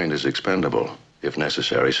 your client is expendable. If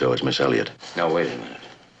necessary, so is Miss Elliott. Now, wait a minute.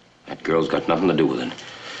 That girl's got nothing to do with it.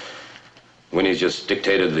 Winnie's just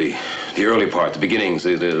dictated the early part, the beginnings,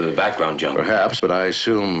 the background junk. Perhaps, but I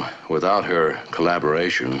assume without her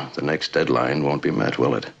collaboration, the next deadline won't be met,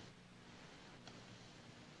 will it?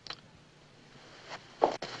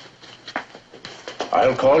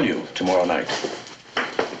 I'll call you tomorrow night.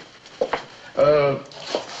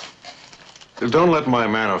 Don't let my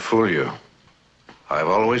manner fool you. I've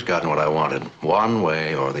always gotten what I wanted, one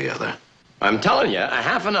way or the other. I'm telling you, a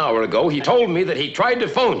half an hour ago, he told me that he tried to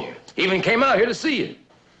phone you. He even came out here to see you.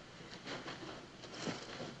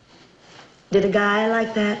 Did a guy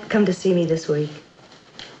like that come to see me this week?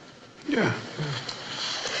 Yeah.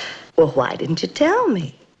 Well, why didn't you tell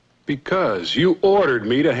me? Because you ordered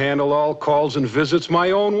me to handle all calls and visits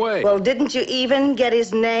my own way. Well, didn't you even get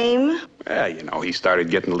his name? Yeah, you know, he started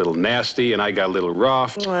getting a little nasty and I got a little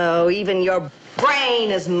rough. Oh, even your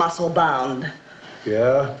brain is muscle-bound.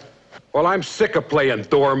 Yeah? Well, I'm sick of playing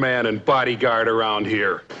doorman and bodyguard around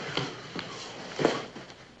here.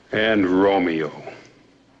 And Romeo.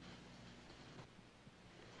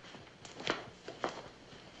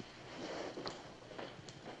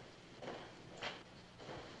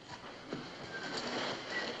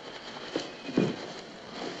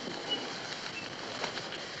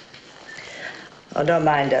 Oh, don't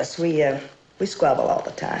mind us. We squabble all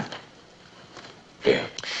the time. Yeah.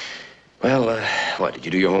 Well, what, did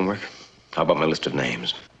you do your homework? How about my list of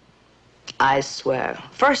names? I swear,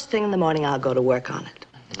 first thing in the morning, I'll go to work on it.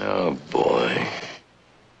 Oh, boy.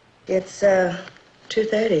 It's,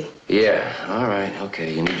 2:30. Yeah, all right,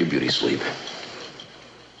 okay. You need your beauty sleep.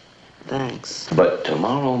 Thanks. But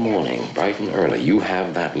tomorrow morning, bright and early, you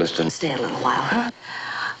have that list and... Stay a little while, huh?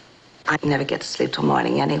 I never get to sleep till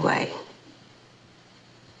morning anyway.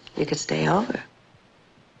 You could stay over.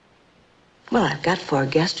 Well, I've got 4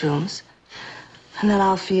 guest rooms. And then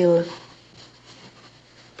I'll feel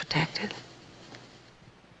protected.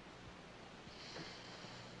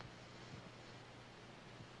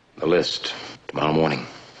 The list, tomorrow morning.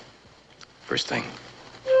 First thing.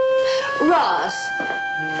 Ross!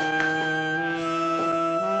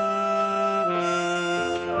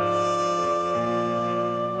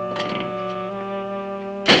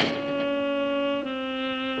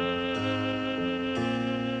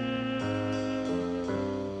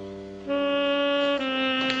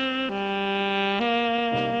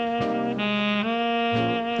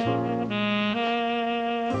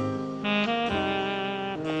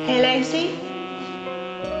 Hey, Lacey?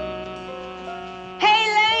 Hey,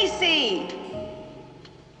 Lacey!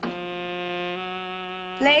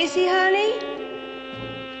 Lacey, honey?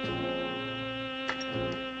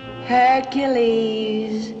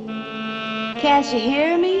 Hercules. Can't you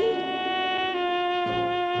hear me?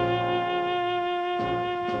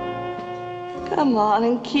 Come on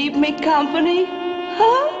and keep me company,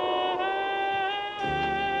 huh?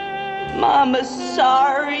 Mama's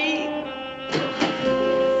sorry.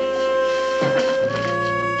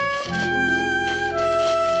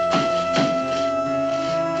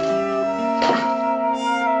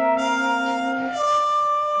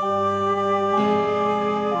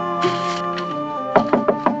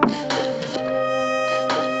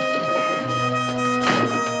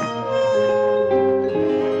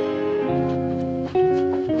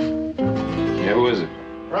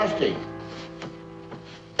 Rusty.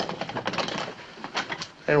 I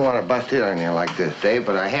didn't want to bust in on you like this, Dave,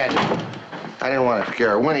 but I had to. I didn't want to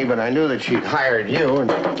scare Winnie, but I knew that she'd hired you and...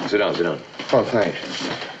 Sit down, sit down. Oh, thanks.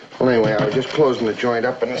 Well, anyway, I was just closing the joint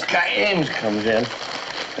up, and this guy Ames comes in.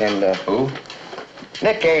 And, Who?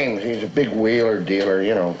 Nick Ames. He's a big wheeler dealer,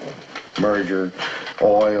 you know, merger,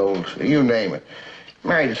 oils, you name it.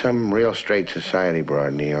 Married to some real straight society broad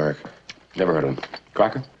in New York. Never heard of him.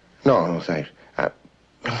 Crocker? No, thanks.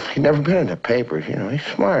 He'd never been in the papers, you know. He's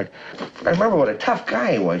smart. I remember what a tough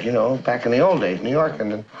guy he was, you know, back in the old days in New York.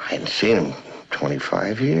 And then I hadn't seen him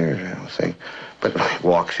 25 years, I don't think. But when he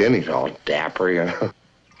walks in, he's all dapper, you know.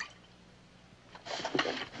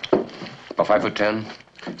 About 5'10",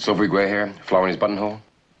 silvery gray hair, flower in his buttonhole.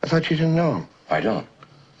 I thought you didn't know him. I don't.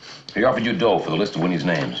 He offered you dough for the list of Winnie's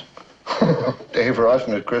names. Dave Ross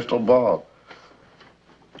and his crystal ball.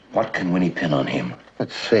 What can Winnie pin on him?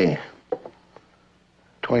 Let's see.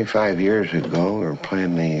 25 years ago, we were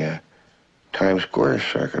playing the Times Square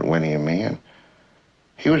circuit, Winnie and me, and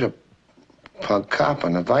he was a punk cop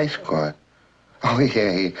on the vice squad. Oh,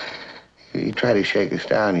 yeah, he tried to shake us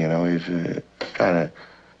down, you know. He's trying to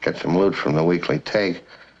get some loot from the weekly take.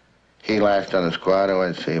 He lasted on the squad,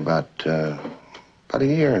 I'd say, about a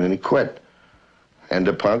year, and then he quit. End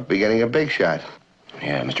of punk, beginning of big shot.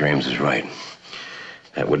 Yeah, Mr. Ames is right.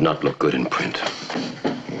 That would not look good in print.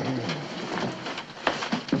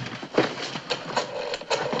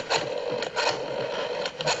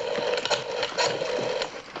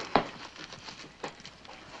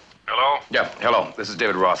 Hello? Yeah, hello. This is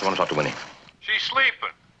David Ross. I want to talk to Winnie. She's sleeping.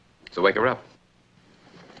 So wake her up.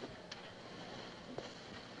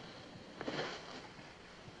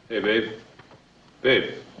 Hey, babe.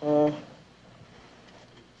 Babe.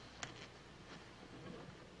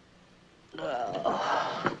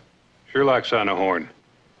 Sherlock's on a horn.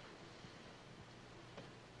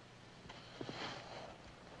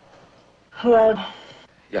 Hello.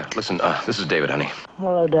 Yeah, listen, this is David, honey.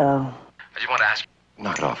 Hello, Dal. I just want to ask you...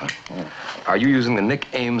 Knock it off, huh? Are you using the Nick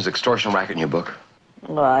Ames extortion racket in your book?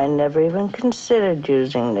 Well, I never even considered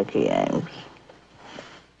using Nicky Ames.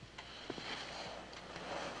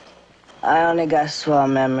 I only got swell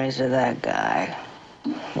memories of that guy.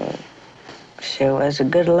 He sure was a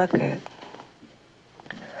good looker.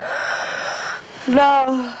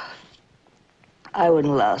 No, I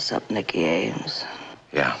wouldn't louse up Nicky Ames.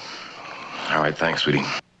 Yeah. All right, thanks, sweetie.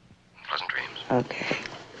 Pleasant dreams. Okay.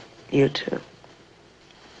 You too.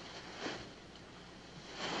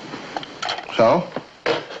 So?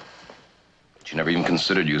 She never even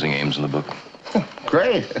considered using Ames in the book.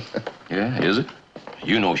 Great. Yeah, is it?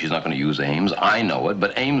 You know she's not going to use Ames. I know it,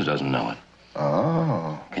 but Ames doesn't know it.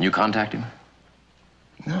 Oh. Can you contact him?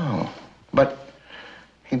 No. But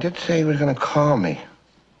he did say he was going to call me.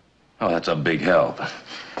 Oh, that's a big help.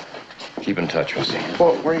 Keep in touch, Rusty.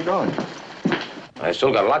 Well, where are you going? I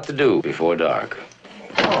still got a lot to do before dark.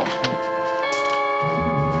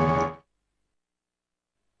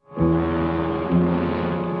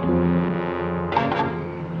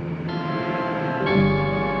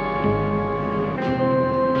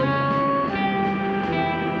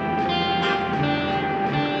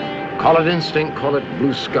 Call it instinct, call it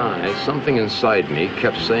blue sky, something inside me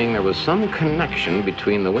kept saying there was some connection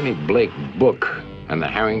between the Winnie Blake book and the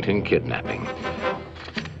Harrington kidnapping.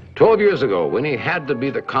 12 years ago, Winnie had to be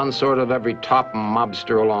the consort of every top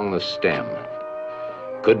mobster along the stem.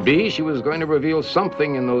 Could be she was going to reveal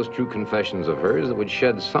something in those true confessions of hers that would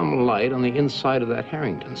shed some light on the inside of that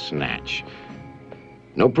Harrington snatch.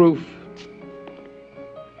 No proof.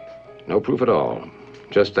 No proof at all.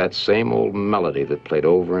 Just that same old melody that played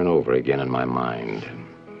over and over again in my mind.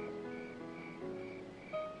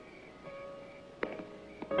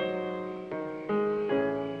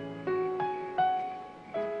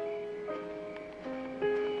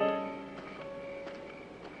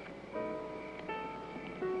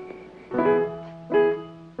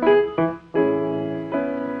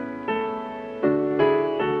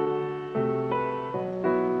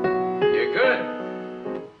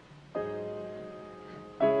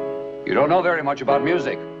 You don't know very much about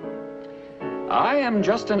music. I am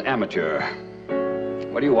just an amateur.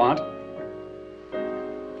 What do you want?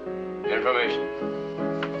 Information.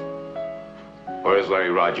 Where is Larry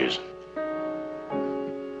Rogers?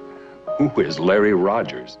 Who is Larry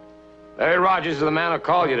Rogers? Larry Rogers is the man who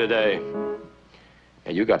called you today.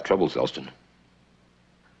 And you got trouble, Elston.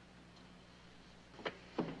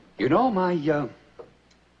 You know,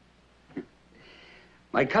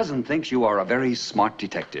 my cousin thinks you are a very smart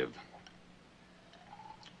detective.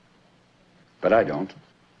 But I don't.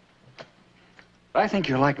 I think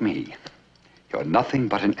you're like me. You're nothing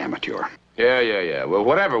but an amateur. Yeah. Well,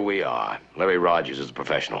 whatever we are, Larry Rogers is a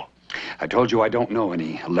professional. I told you I don't know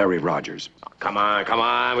any Larry Rogers. Oh, come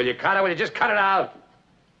on. Will you cut it? Will you just cut it out?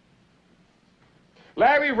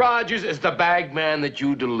 Larry Rogers is the bag man that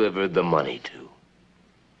you delivered the money to.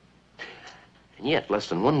 And yet, less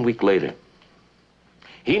than 1 week later,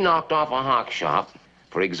 he knocked off a hock shop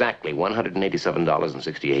for exactly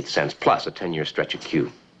 $187.68, plus a 10-year stretch of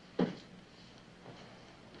Q.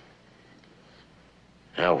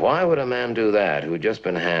 Now, why would a man do that who had just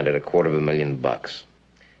been handed $250,000?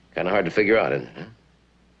 Kind of hard to figure out, isn't it? Huh?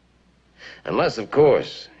 Unless, of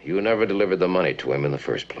course, you never delivered the money to him in the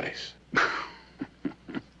first place.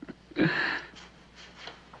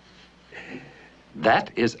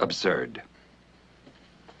 That is absurd.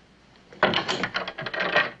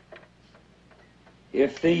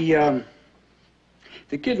 If the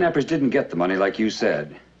kidnappers didn't get the money like you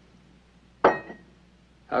said,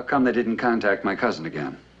 How come they didn't contact my cousin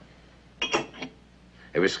again?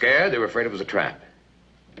 They were scared. They were afraid it was a trap.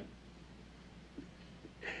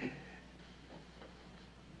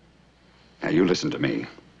 Now, you listen to me.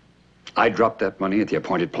 I dropped that money at the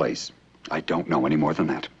appointed place. I don't know any more than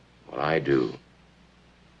that. Well, I do.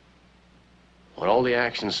 When all the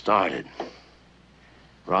action started,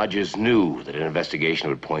 Rogers knew that an investigation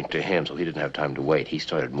would point to him, so he didn't have time to wait. He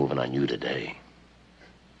started moving on you today.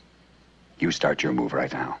 You start your move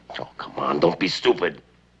right now. Oh, come on, don't be stupid.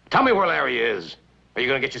 Tell me where Larry is. Or you're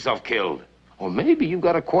gonna get yourself killed. Or maybe you've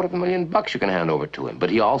got $250,000 you can hand over to him, but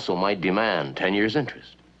he also might demand 10 years'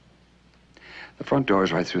 interest. The front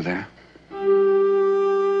door's right through there.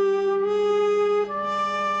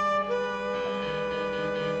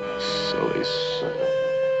 Silly son.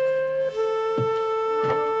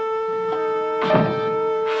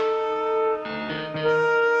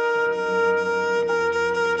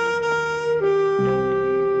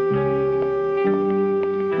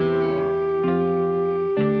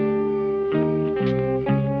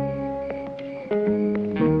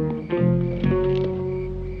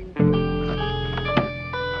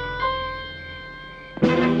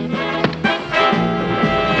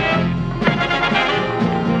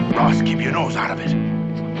 Out of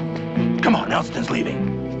it. Come on, Elston's leaving.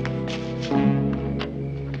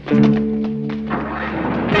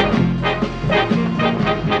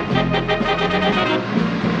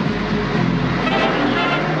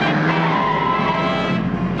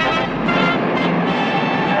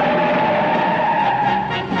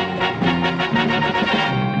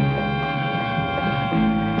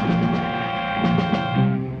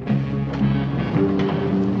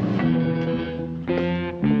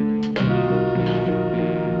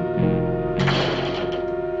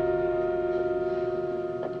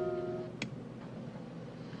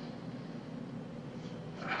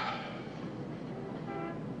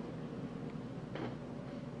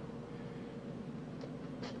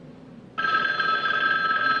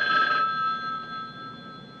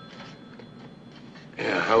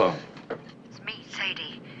 Hello. It's me,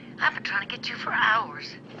 Sadie. I've been trying to get you for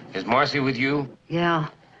hours. Is Marcy with you? Yeah.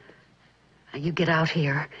 Now, you get out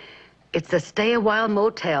here. It's the Stay a While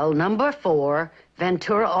Motel, number 4,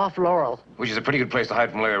 Ventura off Laurel. Which is a pretty good place to hide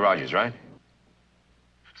from Larry Rogers, right?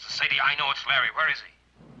 Sadie, I know it's Larry. Where is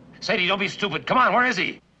he? Sadie, don't be stupid. Come on, where is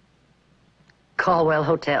he? Caldwell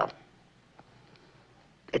Hotel.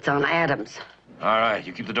 It's on Adams. All right,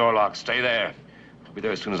 you keep the door locked. Stay there. I'll be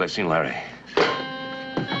there as soon as I've seen Larry.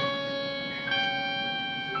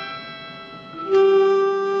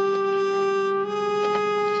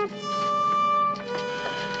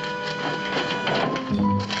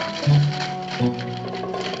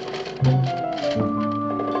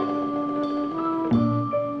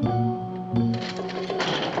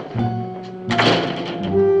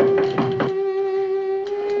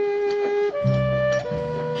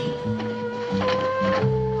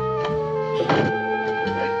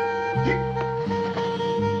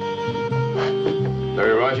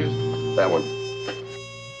 That one.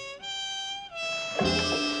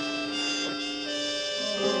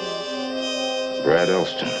 Brad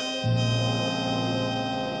Elston.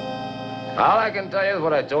 All I can tell you is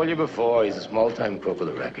what I told you before. He's a small-time crook with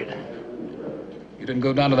a record. You didn't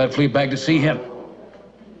go down to that flea bag to see him?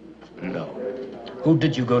 No. Who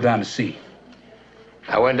did you go down to see?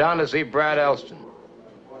 I went down to see Brad Elston.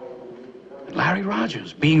 Larry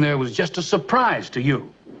Rogers. Being there was just a surprise to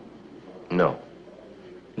you. No.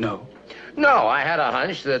 No? No, I had a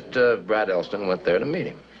hunch that Brad Elston went there to meet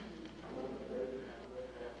him.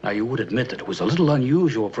 Now, you would admit that it was a little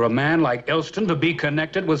unusual for a man like Elston to be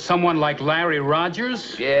connected with someone like Larry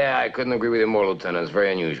Rogers? Yeah, I couldn't agree with you more, Lieutenant. It's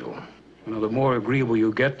very unusual. You know, the more agreeable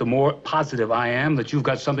you get, the more positive I am that you've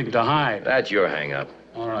got something to hide. That's your hang-up.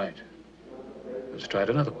 All right. Let's try it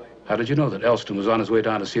another way. How did you know that Elston was on his way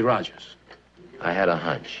down to see Rogers? I had a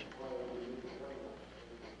hunch.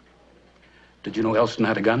 Did you know Elston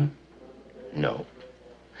had a gun? No.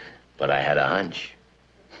 But I had a hunch.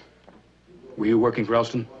 Were you working for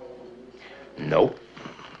Elston? Nope.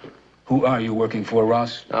 Who are you working for,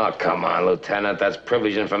 Ross? Oh, come on, Lieutenant. That's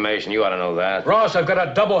privileged information. You ought to know that. Ross, I've got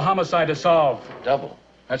a double homicide to solve. Double?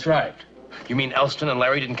 That's right. You mean Elston and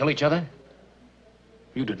Larry didn't kill each other?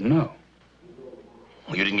 You didn't know.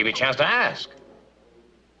 Well, you didn't give me a chance to ask.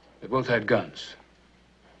 They both had guns.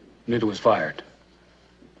 Neither was fired.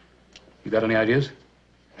 You got any ideas?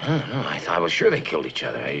 No, I was sure they killed each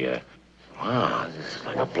other. Wow, this is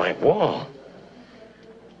like a blank wall.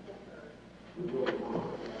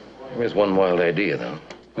 Here's one wild idea, though.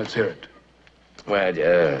 Let's hear it. Well,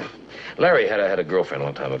 Larry had a girlfriend a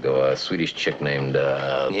long time ago, a Swedish chick named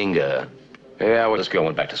Inga. Yeah, well, this girl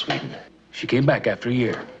went back to Sweden. She came back after a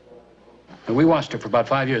year. And we watched her for about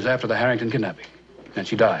 5 years after the Harrington kidnapping. And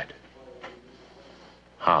she died.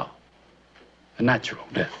 How? A natural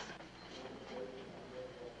death.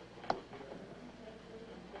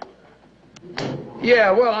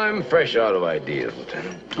 Yeah, well, I'm fresh out of ideas,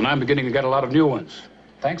 Lieutenant. And I'm beginning to get a lot of new ones.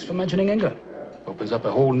 Thanks for mentioning Inga. Opens up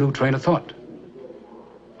a whole new train of thought.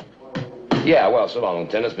 Yeah, well, so long,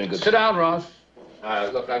 Lieutenant. It's been good. Sit down, Ross.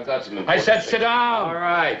 Look, I've got some important I said things. sit down. All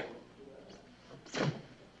right.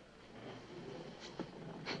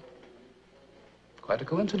 Quite a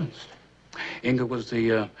coincidence. Inga was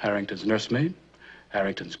the Harrington's nursemaid.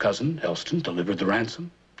 Harrington's cousin, Elston, delivered the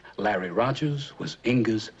ransom. Larry Rogers was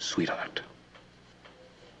Inga's sweetheart.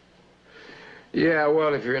 Yeah,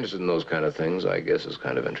 well, if you're interested in those kind of things, I guess it's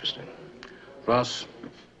kind of interesting. Ross,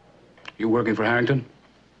 you working for Harrington?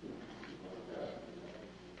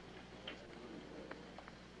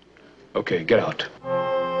 Okay, get out.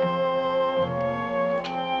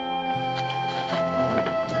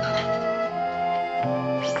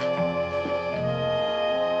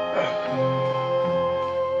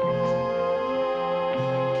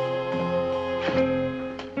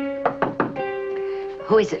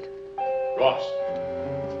 Who is it? Ross.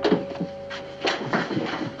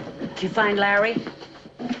 Did you find Larry?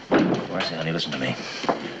 Marcy, honey, listen to me.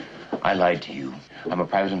 I lied to you. I'm a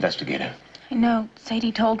private investigator. I know.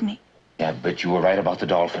 Sadie told me. Yeah, but you were right about the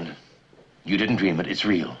dolphin. You didn't dream it. It's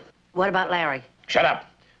real. What about Larry? Shut up.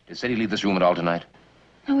 Did Sadie leave this room at all tonight?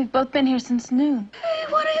 No, we've both been here since noon.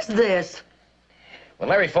 Hey, what is this? When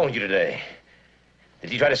Larry phoned you today,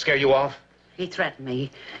 did he try to scare you off? He threatened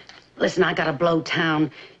me. Listen, I gotta blow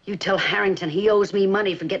town. You tell Harrington he owes me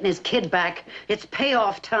money for getting his kid back. It's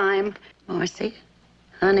payoff time. Marcy,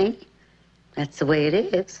 honey, that's the way it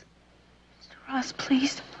is. Mr. Ross,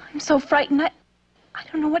 please. I'm so frightened. I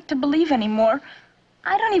don't know what to believe anymore.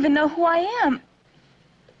 I don't even know who I am.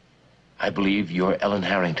 I believe you're Ellen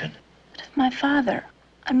Harrington. But if my father,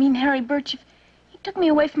 I mean Harry Birch, if he took me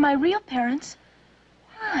away from my real parents,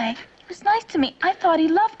 why? He was nice to me. I thought he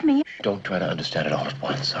loved me. Don't try to understand it all at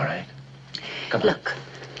once, all right? Come on. Look,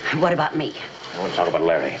 what about me? I want to talk about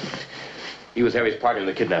Larry. He was Harry's partner in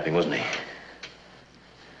the kidnapping, wasn't he?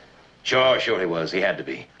 Sure he was. He had to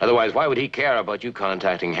be. Otherwise, why would he care about you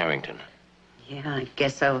contacting Harrington? Yeah, I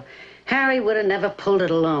guess so. Harry would have never pulled it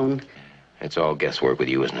alone. It's all guesswork with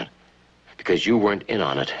you, isn't it? Because you weren't in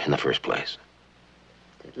on it in the first place.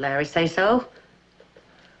 Did Larry say so?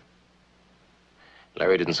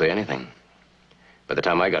 Larry didn't say anything. By the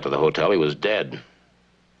time I got to the hotel, he was dead.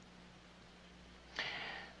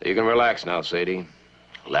 You can relax now, Sadie.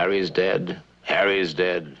 Larry's dead, Harry's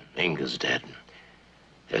dead, Inga's dead.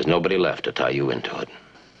 There's nobody left to tie you into it.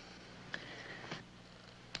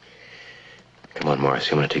 Come on, Morris.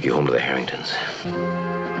 I'm going to take you home to the Harringtons.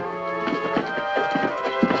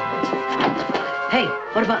 Hey,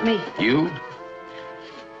 what about me? You?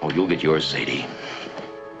 Oh, you'll get yours, Sadie.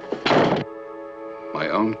 My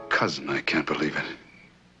own cousin, I can't believe it.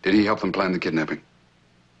 Did he help them plan the kidnapping?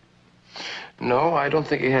 No, I don't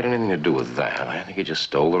think he had anything to do with that. I think he just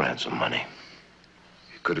stole the ransom money.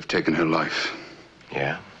 He could have taken her life.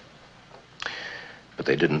 Yeah. But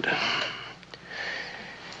they didn't.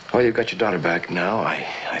 Well, you've got your daughter back now,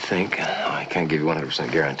 I think. I can't give you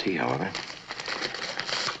 100% guarantee, however.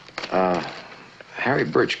 Harry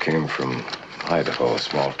Birch came from Idaho, a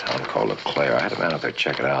small town called La Claire. I had a man out there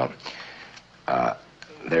check it out.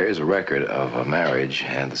 There is a record of a marriage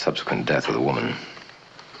and the subsequent death of the woman.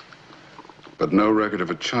 But no record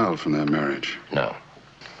of a child from that marriage? No.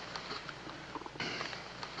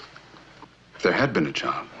 If there had been a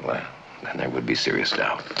child? Well, then there would be serious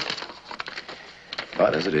doubt.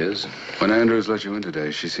 But as it is... When Andrews let you in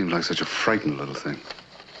today, she seemed like such a frightened little thing.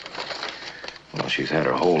 Well, she's had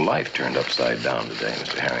her whole life turned upside down today,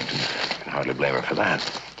 Mr. Harrington. You can hardly blame her for that.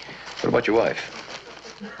 What about your wife?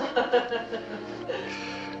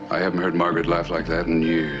 I haven't heard Margaret laugh like that in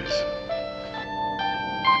years.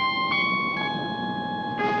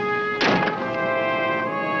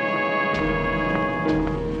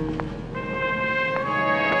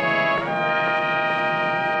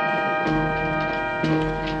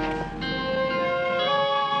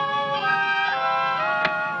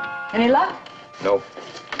 Any luck? Nope.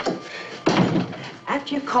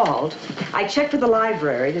 After you called, I checked with the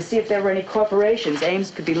library to see if there were any corporations Ames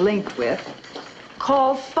could be linked with.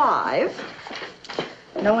 Call 5.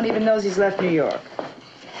 No one even knows he's left New York.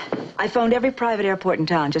 I phoned every private airport in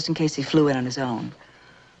town just in case he flew in on his own.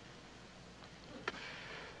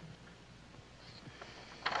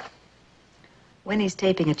 Winnie's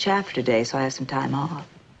taping a chapter today, so I have some time off.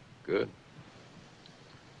 Good.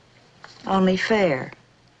 Only fair.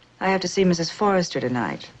 I have to see Mrs. Forrester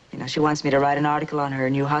tonight. You know, she wants me to write an article on her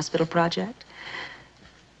new hospital project.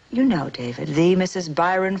 You know, David, the Mrs.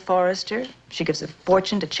 Byron Forrester. She gives a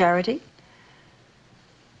fortune to charity.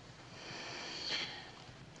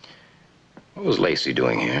 What was Lacey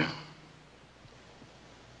doing here?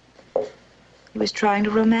 He was trying to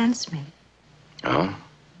romance me. Oh?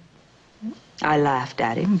 I laughed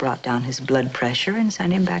at him, brought down his blood pressure, and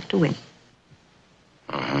sent him back to Whitney.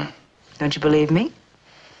 Uh-huh. Don't you believe me?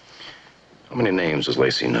 How many names does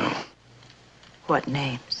Lacey know? What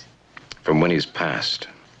names? From Winnie's past.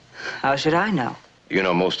 How should I know? You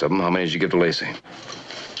know most of them. How many did you give to Lacey?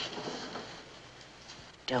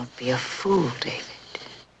 Don't be a fool, David.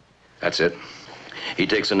 That's it. He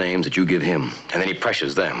takes the names that you give him, and then he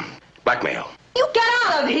pressures them. Blackmail. You get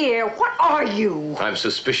out of here! What are you? I'm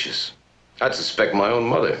suspicious. I'd suspect my own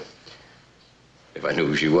mother. If I knew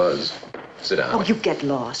who she was. Sit down. Oh, you get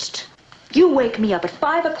lost. You wake me up at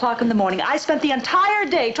 5 o'clock in the morning. I spent the entire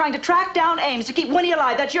day trying to track down Ames to keep Winnie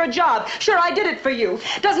alive. That's your job. Sure, I did it for you.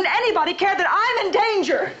 Doesn't anybody care that I'm in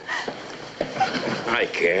danger? I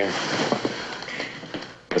care.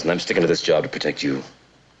 Listen, I'm sticking to this job to protect you.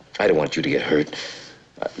 I don't want you to get hurt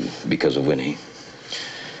because of Winnie.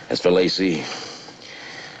 As for Lacey,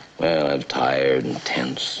 well, I'm tired and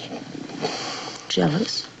tense.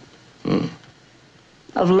 Jealous?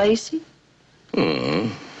 Of Lacey?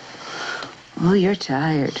 Oh, you're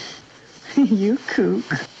tired. You kook.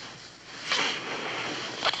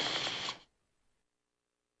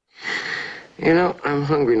 You know, I'm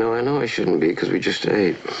hungry now. I know I shouldn't be because we just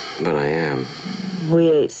ate, but I am.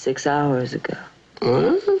 We ate 6 hours ago.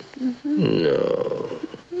 What? No.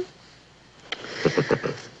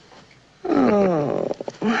 Oh.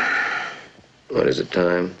 What is it,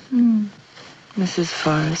 time? Mrs.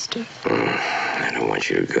 Forrester. I don't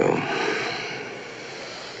want you to go.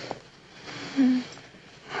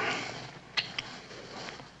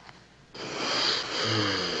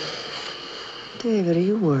 David, are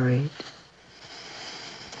you worried?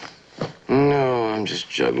 No, I'm just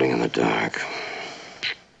juggling in the dark.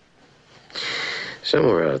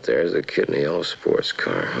 Somewhere out there is a kid in a yellow sports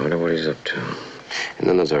car. I wonder what he's up to. And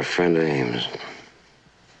then there's our friend Ames.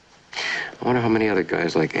 I wonder how many other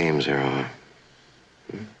guys like Ames there are.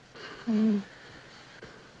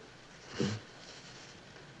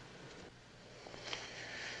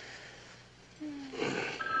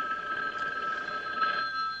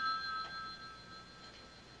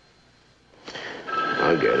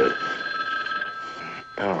 I'll get it.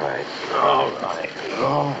 All right. All right.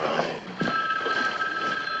 All right.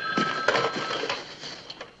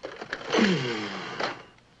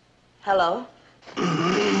 Hello?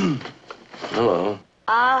 Hello.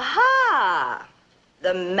 Aha!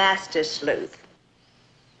 The master sleuth.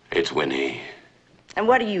 It's Winnie. And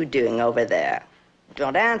what are you doing over there?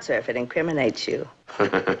 Don't answer if it incriminates you.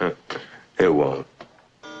 It won't.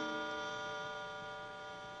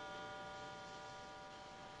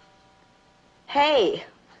 Hey.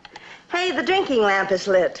 Hey, the drinking lamp is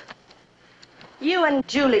lit. You and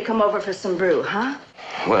Julie come over for some brew, huh?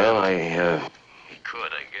 Well, He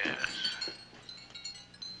could, I guess.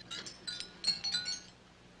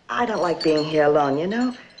 I don't like being here alone, you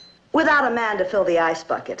know? Without a man to fill the ice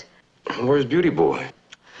bucket. Where's Beauty Boy?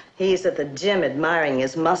 He's at the gym admiring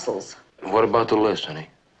his muscles. What about the list, honey?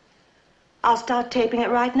 I'll start taping it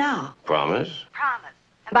right now. Promise? Promise.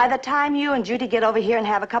 And by the time you and Judy get over here and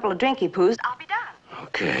have a couple of drinky poos, I'll be done.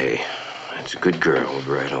 Okay. That's a good girl. We'll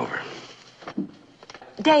be right over.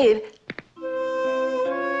 Dave.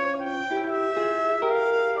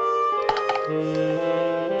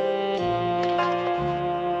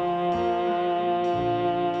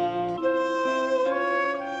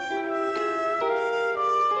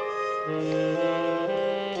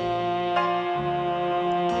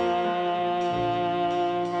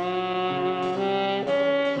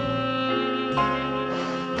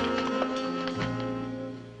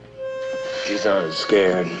 She sounded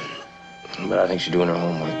scared, but I think she's doing her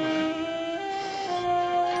homework.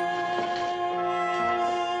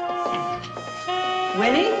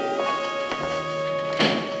 Winnie?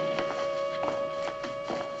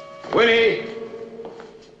 Winnie!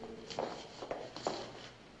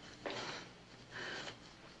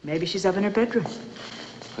 Maybe she's up in her bedroom.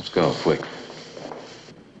 Let's go, quick.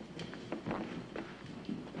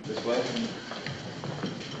 This way?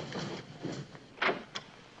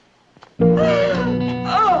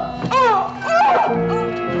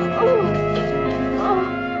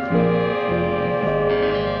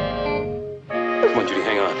 Come on, Judy,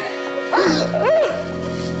 hang on.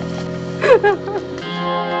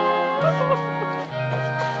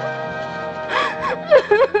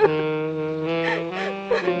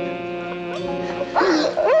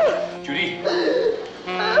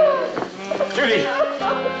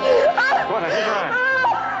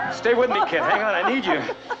 Stay with me, kid. Hang on, I need you.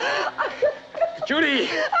 Judy!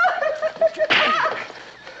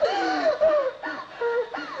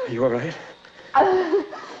 Are you all right?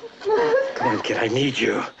 Come on, kid, I need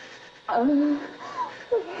you. All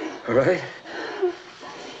right?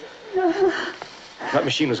 That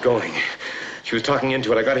machine was going. She was talking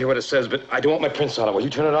into it. I got to hear what it says, but I don't want my prints on it. Will you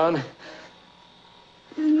turn it on?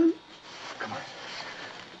 Come on.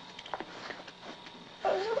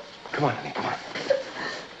 Come on, honey, come on.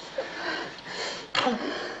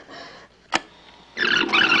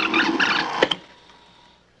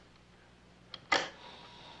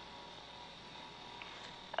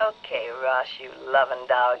 Okay, Ross, you loving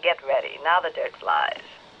doll, get ready. Now the dirt flies.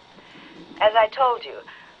 As I told you,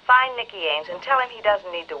 find Nicky Ames and tell him he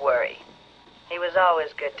doesn't need to worry. He was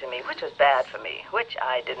always good to me, which was bad for me, which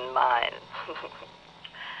I didn't mind.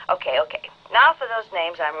 Okay. Now for those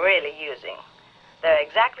names I'm really using. There are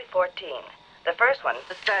exactly 14. The first one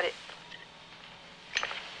is started.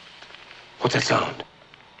 What's that sound?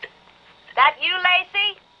 That you,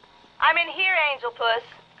 Lacey? I'm in here, Angel Puss.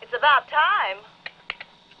 It's about time.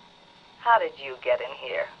 How did you get in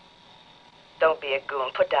here? Don't be a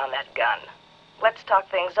goon. Put down that gun. Let's talk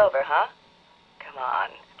things over, huh? Come on,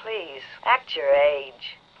 please. Act your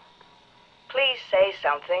age. Please say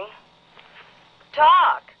something.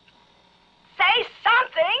 Talk. Say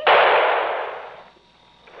something!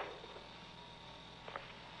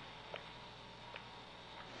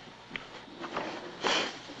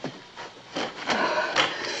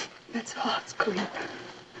 That's all. It's clean.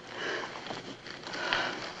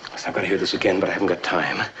 I'm going to hear this again, but I haven't got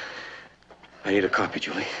time. I need a copy,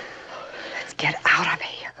 Julie. Let's get out of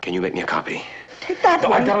here. Can you make me a copy? Take that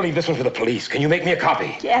one. I've got to leave this one for the police. Can you make me a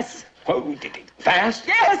copy? Yes. Well, fast?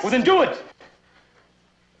 Yes. Well, then do it.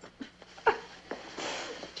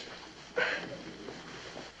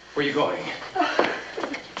 Where are you going?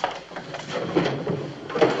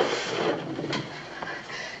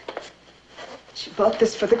 She bought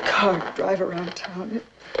this for the car to drive around town.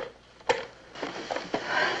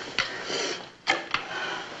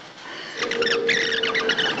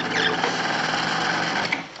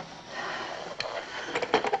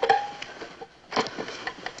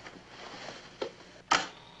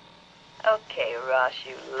 Okay, Ross,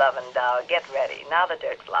 you loving doll, get ready. Now the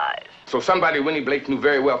dirt flies. So somebody Winnie Blake knew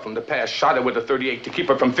very well from the past shot her with a .38 to keep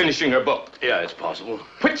her from finishing her book. Yeah, it's possible.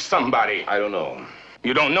 Which somebody? I don't know.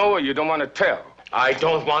 You don't know or you don't want to tell? I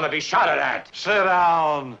don't want to be shot at. Sit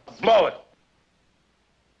down. Blow it.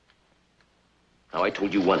 Now, I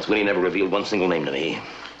told you once, Winnie never revealed one single name to me.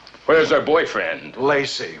 Where's her boyfriend?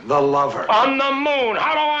 Lacey, the lover. On the moon.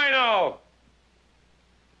 How do I know?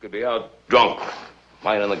 Could be out drunk,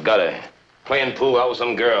 lying in the gutter, playing pool out with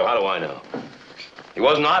some girl. How do I know? He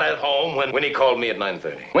was not at home when Winnie called me at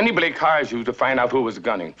 9:30. Winnie Blake hires you to find out who was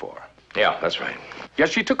gunning for her. Yeah, that's right. Yet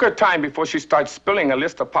she took her time before she starts spilling a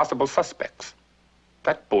list of possible suspects.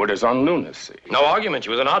 That borders on lunacy. No argument. She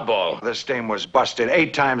was an oddball. This dame was busted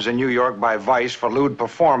 8 times in New York by Vice for lewd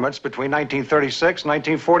performance between 1936 and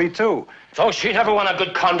 1942. So she never won a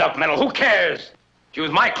good conduct medal. Who cares? She was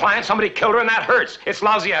my client. Somebody killed her, and that hurts. It's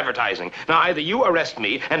lousy advertising. Now, either you arrest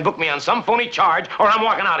me and book me on some phony charge, or I'm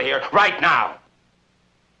walking out of here right now.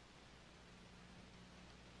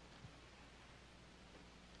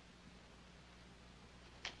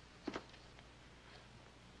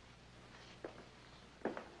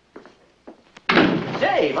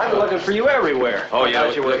 Dave, I've been looking for you everywhere. Oh, yeah.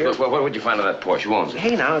 You were here. What would you find on that Porsche? Who owns it?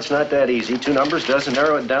 Hey, now, it's not that easy. 2 numbers doesn't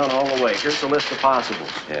narrow it down all the way. Here's the list of possibles.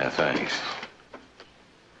 Yeah, thanks.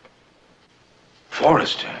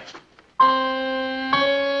 Forrester.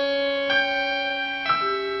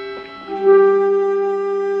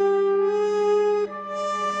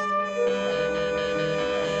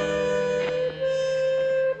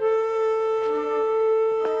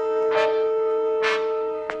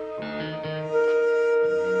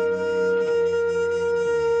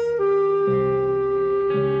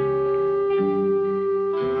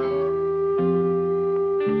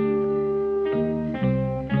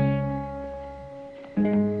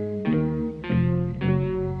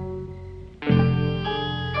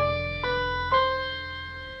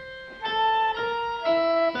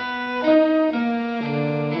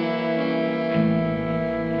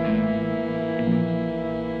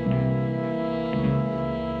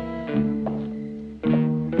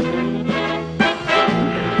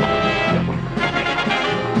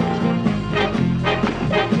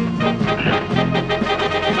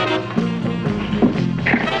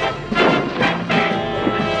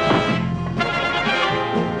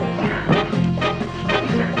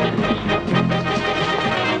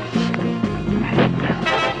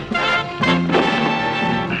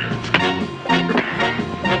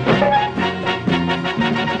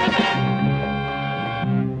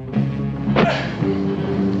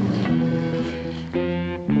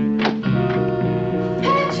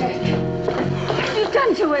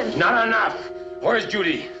 him. Not enough. Where's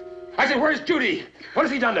Judy? I said, where's Judy? What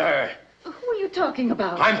has he done to her? Who are you talking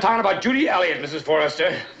about? I'm talking about Judy Elliott, Mrs.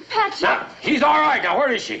 Forrester. Patsy. Now, he's all right. Now,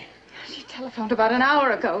 where is she? She telephoned about an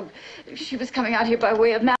hour ago. She was coming out here by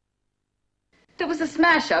way of There was a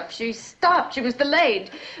smash-up. She stopped. She was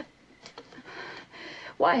delayed.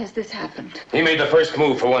 Why has this happened? He made the first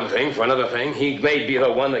move, for one thing. For another thing, he may be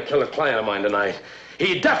the one that killed a client of mine tonight.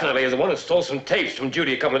 He definitely is the one who stole some tapes from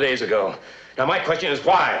Judy a couple of days ago. Now, my question is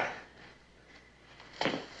why?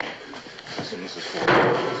 Listen, Mrs.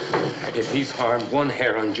 Ford. If he's harmed one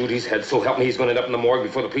hair on Judy's head, so help me, he's going to end up in the morgue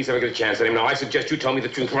before the police ever get a chance at him. Now, I suggest you tell me the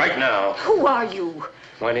truth right now. Who are you?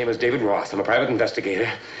 My name is David Ross. I'm a private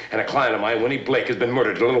investigator, and a client of mine, Winnie Blake, has been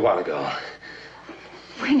murdered a little while ago.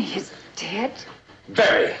 Winnie is dead?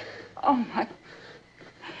 Barry. Oh, my...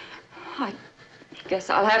 I guess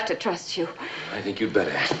I'll have to trust you. I think you'd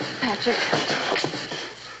better. Patrick.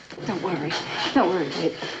 Don't worry. Don't worry,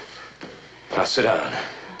 babe. Now, sit down.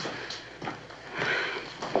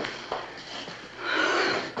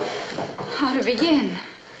 How to begin?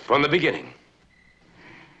 From the beginning.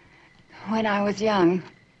 When I was young,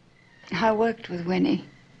 I worked with Winnie.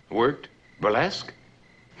 Worked? Burlesque?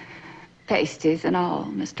 Pasties and all,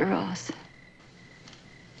 Mr. Ross.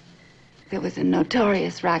 There was a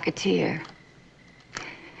notorious racketeer.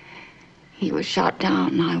 He was shot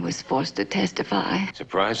down and I was forced to testify.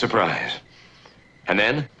 Surprise, surprise. And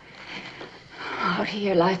then? Out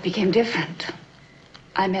here, life became different.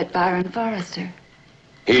 I met Byron Forrester.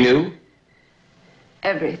 He knew?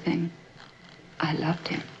 Everything. I loved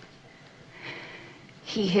him.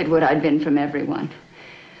 He hid what I'd been from everyone.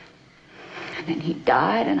 And then he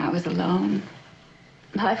died and I was alone.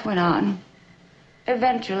 Life went on.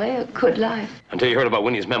 Eventually, a good life. Until you heard about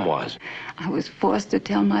Winnie's memoirs. I was forced to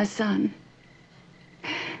tell my son.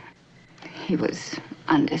 He was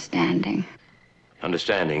understanding.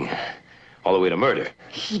 Understanding? All the way to murder?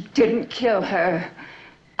 He didn't kill her.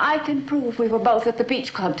 I can prove we were both at the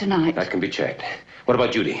beach club tonight. That can be checked. What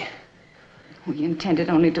about Judy? We intended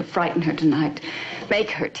only to frighten her tonight.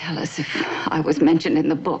 Make her tell us if I was mentioned in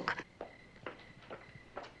the book.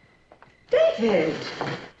 David!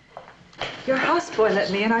 Your houseboy let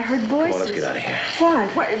me in. I heard voices. Come on, let's get out of here. Why?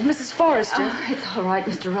 What? Mrs. Forrester? Oh, it's all right,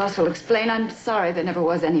 Mr. Ross will explain. I'm sorry there never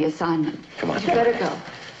was any assignment. Come on. You better go.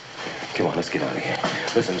 Come on, let's get out of here.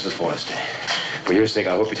 Listen, Mrs. Forrester. For your sake,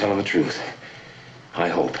 I hope you're telling the truth. I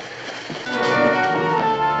hope.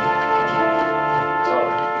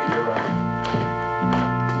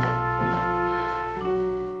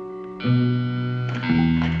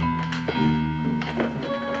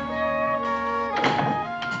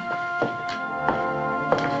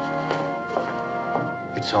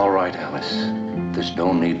 It's all right, Alice. There's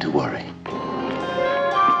no need to worry.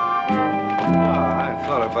 I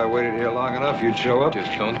thought if I waited here long enough, you'd show up.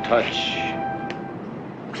 Just don't touch.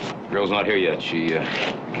 Girl's not here yet. She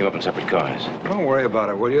came up in separate cars. Don't worry about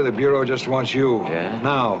it, will you? The Bureau just wants you. Yeah?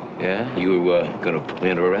 Now. Yeah? You gonna put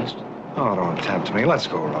me under arrest? Oh, don't tempt me. Let's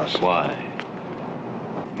go, Russ. Why?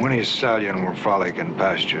 Winnie's stallion will frolic in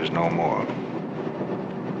pastures no more.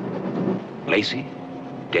 Lacey?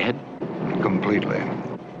 Dead? Completely.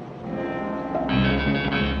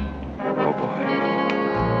 Oh, boy.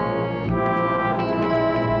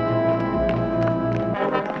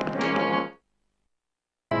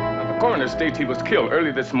 The coroner states he was killed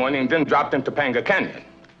early this morning and then dropped in Topanga Canyon.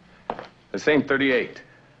 The same 38.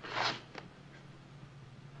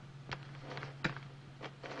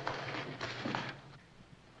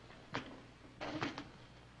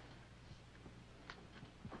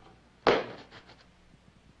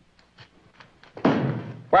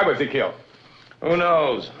 Why was he killed? Who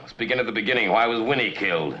knows? Let's begin at the beginning. Why was Winnie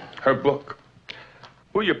killed? Her book.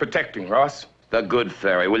 Who are you protecting, Ross? The good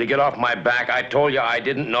fairy. Will you get off my back? I told you I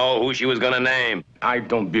didn't know who she was gonna name. I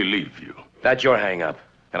don't believe you. That's your hang-up.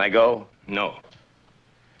 Can I go? No.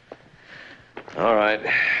 All right.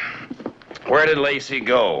 Where did Lacey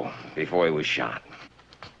go before he was shot?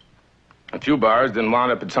 A few bars, then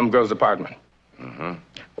wound up at some girl's apartment. Mm-hmm.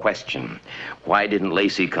 Question. Why didn't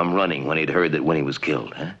Lacey come running when he'd heard that Winnie was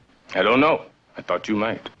killed, huh? I don't know. I thought you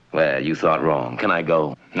might. Well, you thought wrong. Can I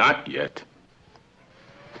go? Not yet.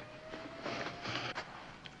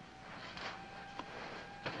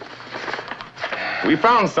 We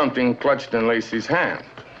found something clutched in Lacey's hand.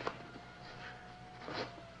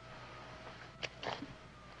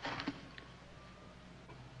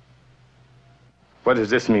 What does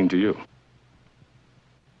this mean to you?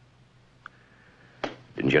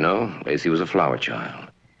 Didn't you know? Lacey was a flower child.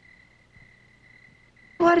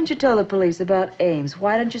 Why didn't you tell the police about Ames?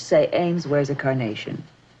 Why didn't you say Ames wears a carnation?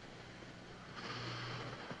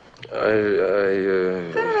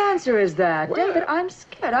 What kind of answer is that? David, I'm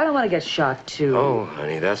scared. I don't want to get shot, too. Oh,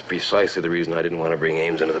 honey, that's precisely the reason I didn't want to bring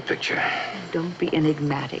Ames into the picture. Don't be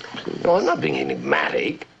enigmatic, please. No, I'm not being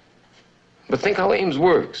enigmatic. But think how Ames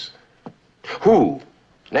works. Who,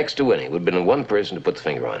 next to Winnie, would have been the one person to put the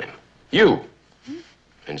finger on him? You.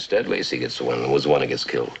 Instead, Lacey was the one who gets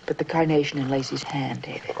killed. But the carnation in Lacey's hand,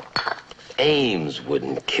 David. Ames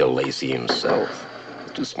wouldn't kill Lacey himself.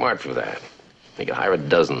 He's too smart for that. He could hire a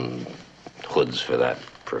dozen hoods for that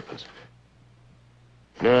purpose.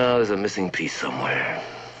 No, there's a missing piece somewhere.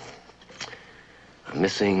 A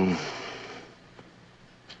missing...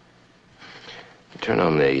 Turn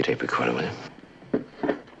on the tape recorder, will you?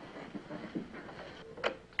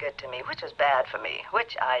 Good to me, which was bad for me,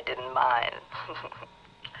 which I didn't mind.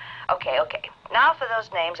 Okay. Now for those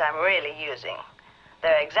names I'm really using.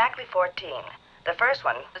 There are exactly 14. The first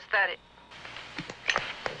one was 30.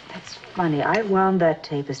 That's funny. I wound that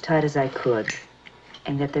tape as tight as I could.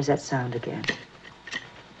 And yet there's that sound again.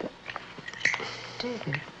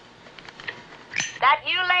 David. That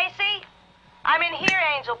you, Lacey? I'm in here,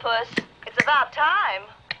 Angel Puss. It's about time.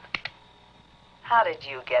 How did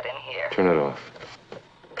you get in here? Turn it off.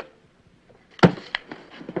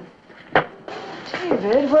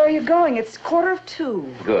 David, where are you going? It's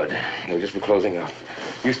 1:45. Good. We'll just be closing up.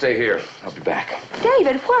 You stay here. I'll be back.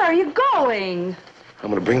 David, where are you going? I'm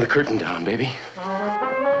gonna bring the curtain down, baby.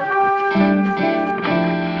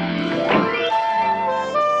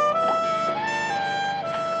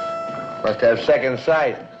 Must have second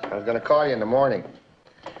sight. I was gonna call you in the morning.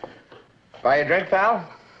 Buy a drink, pal?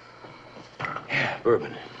 Yeah,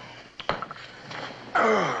 bourbon.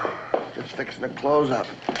 Just fixing to close up.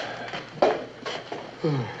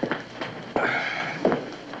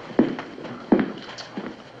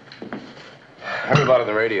 Heard about it on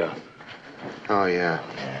the radio. Oh, yeah.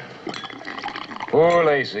 Poor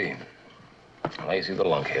Lacey. Lacey the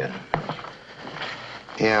lunkhead.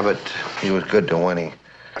 Yeah, but he was good to Winnie.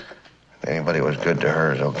 Anybody who was good to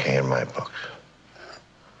her is okay in my books.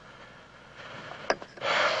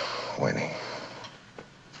 Winnie.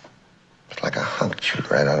 It's like a hunk chewed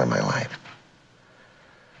right out of my life.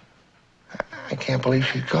 I can't believe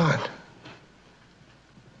she's gone.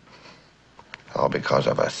 All because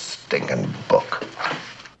of a stinking book.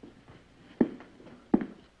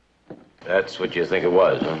 That's what you think it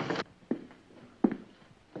was, huh?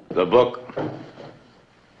 The book?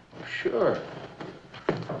 Sure.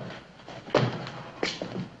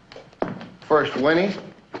 First Winnie.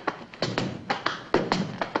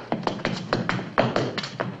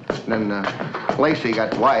 Then Lacey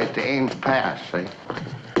got wise to Ames Pass, see?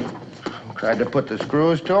 Tried to put the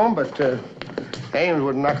screws to him, but Ames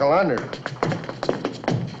would knuckle under.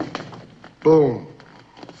 Boom.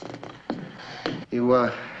 You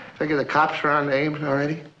figure the cops are on to Ames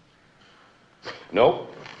already?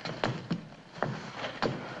 Nope.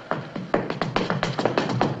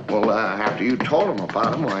 Well, after you told them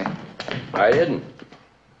about him, why? I didn't.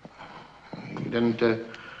 You didn't,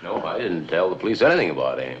 No, I didn't tell the police anything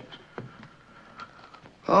about Ames.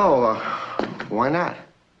 Oh, why not?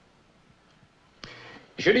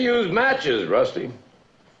 You should have used matches, Rusty.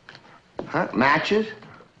 Huh? Matches?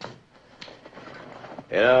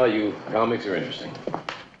 You know, you comics are interesting.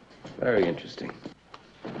 Very interesting.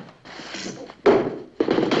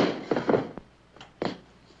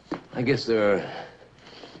 I guess they're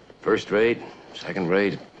first-rate,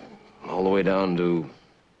 second-rate, all the way down to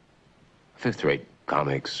fifth-rate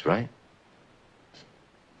comics, right?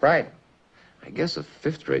 Right. I guess a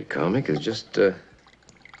fifth-rate comic is just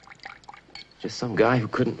some guy who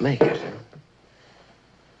couldn't make it.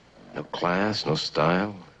 No class, no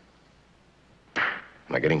style.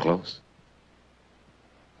 Am I getting close?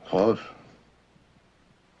 Close?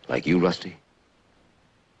 Like you, Rusty?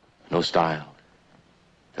 No style,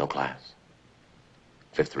 no class.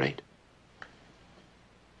 Fifth rate.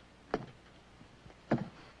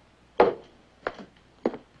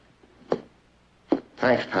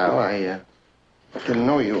 Thanks, pal. I didn't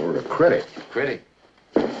know you were a critic. Critic?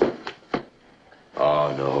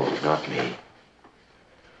 Oh, no, not me.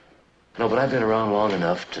 No, but I've been around long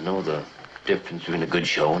enough to know the difference between a good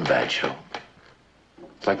show and a bad show.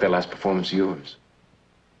 It's like that last performance of yours.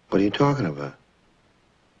 What are you talking about?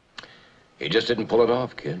 You just didn't pull it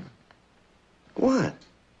off, kid. What?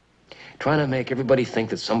 Trying to make everybody think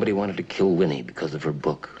that somebody wanted to kill Winnie because of her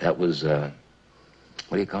book. That was, what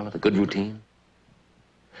do you call it? A good routine?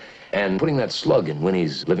 And putting that slug in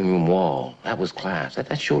Winnie's living room wall, that was class.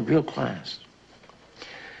 That showed real class.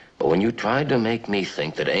 But when you tried to make me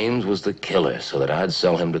think that Ames was the killer so that I'd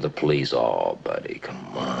sell him to the police, oh, buddy,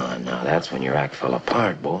 come on. Now, that's when your act fell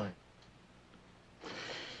apart, boy.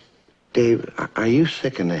 Dave, are you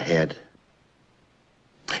sick in the head?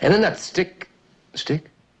 And then that stick. Stick?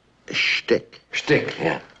 Shtick. Shtick,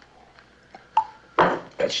 yeah.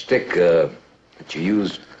 That shtick that you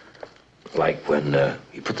used, like when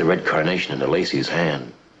you put the red carnation into Lacey's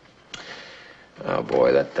hand. Oh,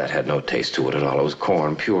 boy, that had no taste to it at all. It was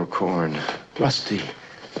corn, pure corn. Rusty,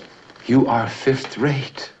 you are fifth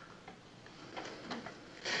rate.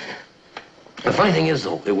 The funny thing is,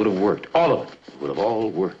 though, it would have worked. All of it. It would have all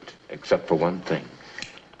worked, except for one thing.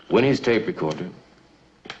 Winnie's tape recorder.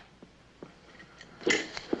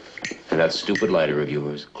 And that stupid lighter of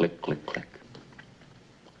yours. Click, click, click.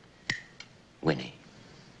 Winnie.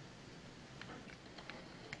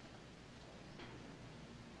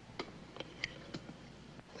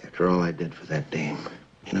 After all I did for that dame,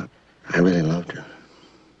 you know, I really loved her.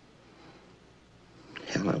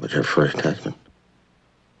 Hell, I was her first husband.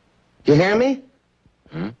 You hear me?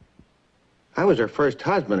 Hmm? I was her first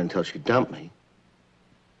husband until she dumped me.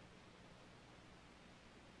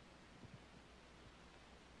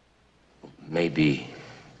 Maybe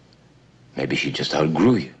she just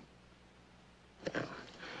outgrew you.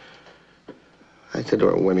 I said to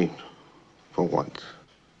her, Winnie, for once,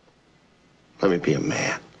 let me be a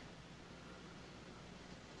man.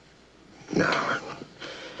 No.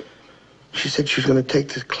 She said she was going to take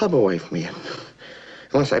this club away from me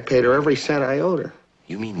unless I paid her every cent I owed her.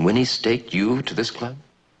 You mean Winnie staked you to this club?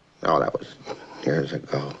 Oh, that was years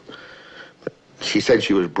ago. But she said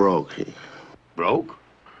she was broke. Broke?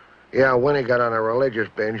 Yeah, Winnie got on a religious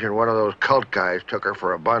binge, and one of those cult guys took her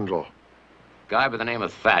for a bundle. Guy by the name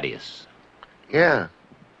of Thaddeus. Yeah.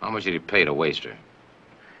 How much did he pay to waste her?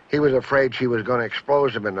 He was afraid she was going to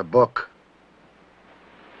expose him in the book.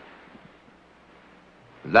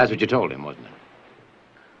 That's what you told him, wasn't it?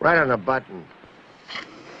 Right on the button.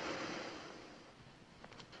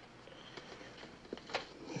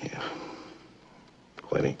 Yeah.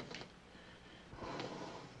 Winnie.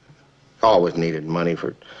 Always needed money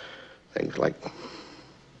for things like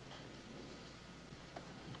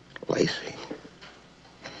Lacey.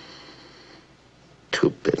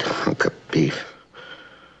 Two-bit hunk of beef.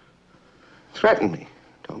 Threatened me.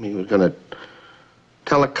 Told me he was going to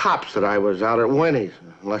tell the cops that I was out at Winnie's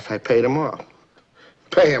unless I paid him off.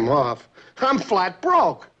 Pay him off? I'm flat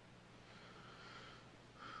broke.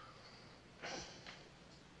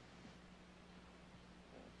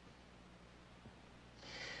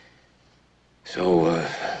 So,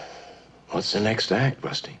 what's the next act,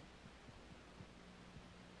 Rusty?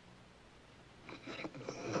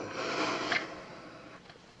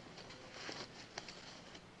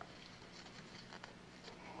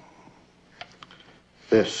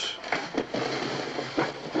 This.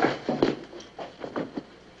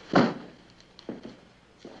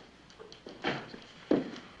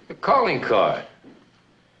 The calling card.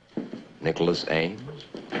 Nicholas Ames.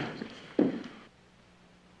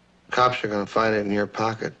 Cops are going to find it in your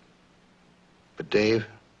pocket. But, Dave,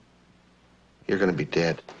 you're going to be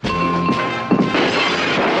dead.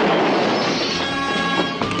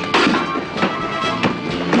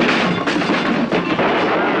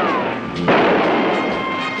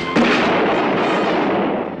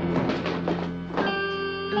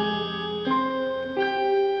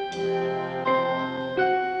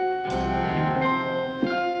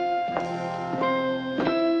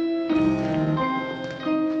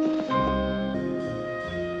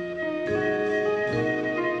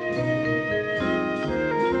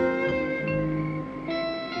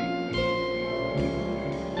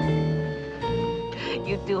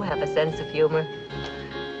 You do have a sense of humor.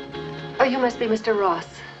 Oh, you must be Mr. Ross.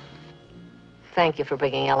 Thank you for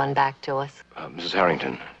bringing Ellen back to us. Mrs.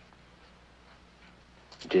 Harrington,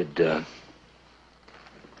 did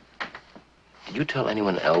you tell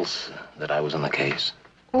anyone else that I was on the case?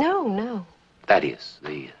 No, no. Thaddeus,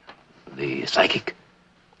 the psychic?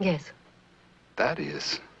 Yes.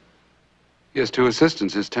 Thaddeus? He has two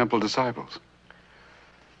assistants, his temple disciples.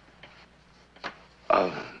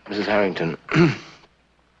 Mrs. Harrington,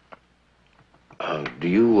 do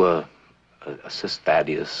you assist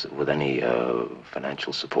Thaddeus with any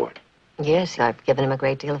financial support? Yes, I've given him a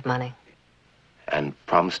great deal of money. And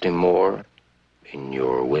promised him more in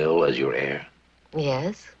your will as your heir?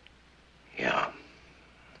 Yes. Yeah.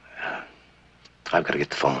 I've got to get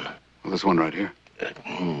the phone. Well, there's one right here.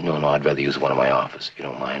 No, I'd rather use one in my office, if you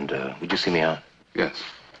don't mind. Would you see me out? Yes.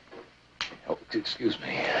 Oh, excuse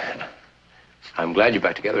me. I'm glad you're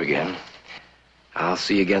back together again. I'll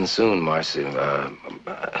see you again soon, Marcy.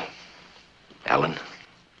 Ellen.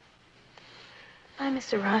 Bye,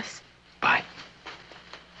 Mr. Ross. Bye.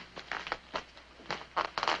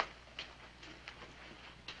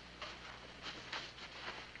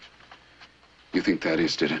 You think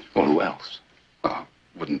Thaddeus did it? Well, who else?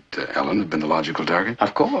 Wouldn't Ellen have been the logical target?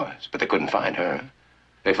 Of course, but they couldn't find her.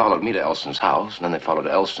 They followed me to Elston's house, and then they followed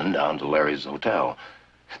Elston down to Larry's hotel.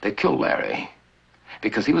 They killed Larry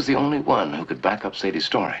because he was the only one who could back up Sadie's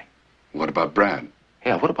story. What about Brad?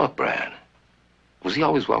 Yeah, what about Brad? Was he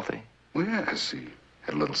always wealthy? Well, yes, he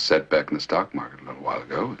had a little setback in the stock market a little while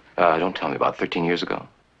ago. Don't tell me, about 13 years ago?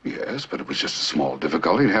 Yes, but it was just a small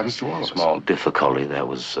difficulty. It happens to all of us. Small difficulty that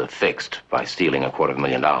was fixed by stealing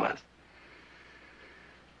 $250,000.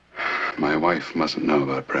 My wife mustn't know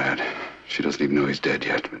about Brad. She doesn't even know he's dead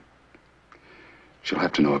yet, but she'll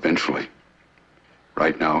have to know eventually.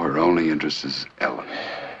 Right now, her only interest is Ellen.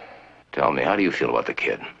 Tell me, how do you feel about the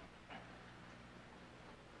kid?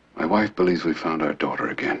 My wife believes we found our daughter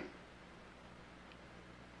again.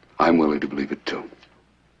 I'm willing to believe it, too.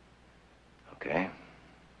 Okay.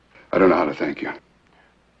 I don't know how to thank you.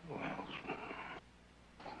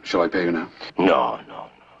 Shall I pay you now? No.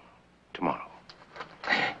 Tomorrow.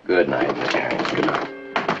 Good night, Miss Harris. Good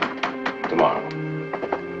night. Tomorrow.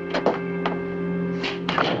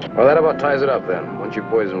 Well, that about ties it up, then. Once you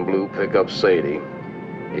boys in blue pick up Sadie,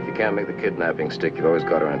 if you can't make the kidnapping stick, you've always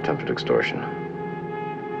got her on attempted extortion.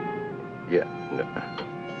 Yeah.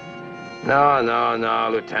 No,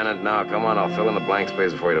 Lieutenant, no. Come on, I'll fill in the blank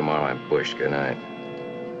space for you tomorrow. I'm pushed. Good night.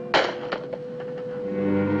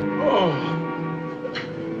 Oh.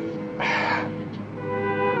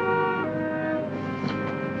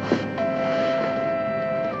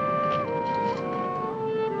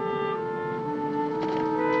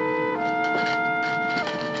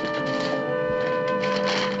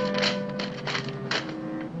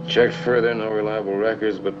 Checked further, no reliable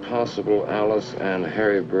records, but possible Alice and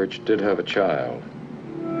Harry Birch did have a child.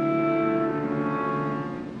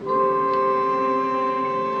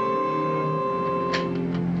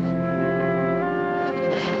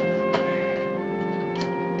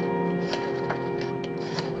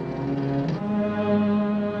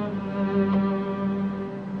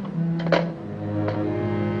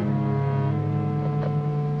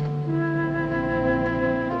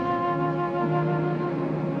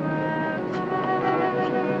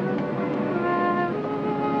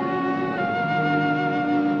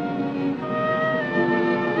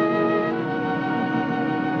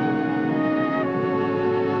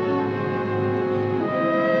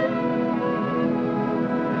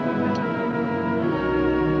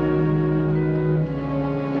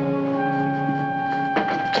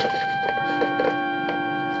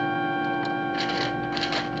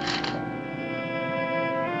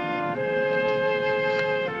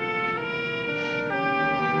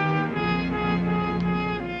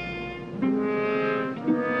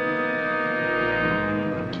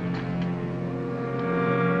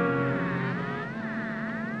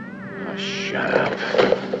 Shut up.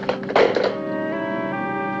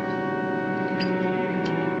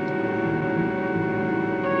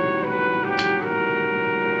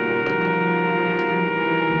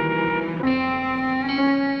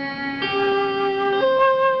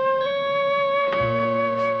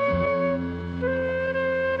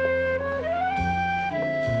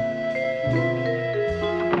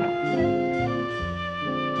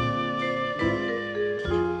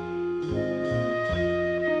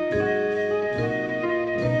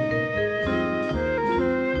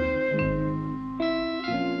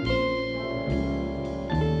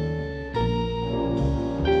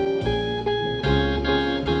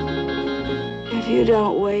 If you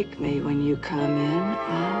don't wake me when you come in,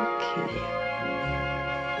 I'll kill you.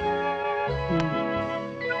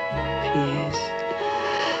 P.S.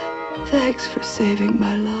 Thanks for saving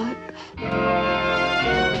my life.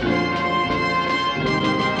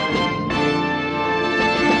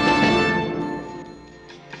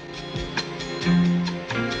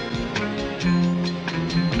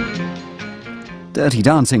 Dirty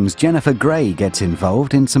Dancing's Jennifer Grey gets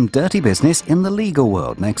involved in some dirty business in the legal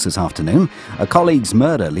world next this afternoon. A colleague's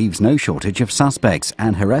murder leaves no shortage of suspects,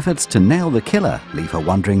 and her efforts to nail the killer leave her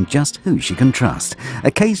wondering just who she can trust.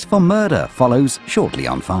 A case for murder follows shortly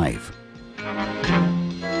on 5.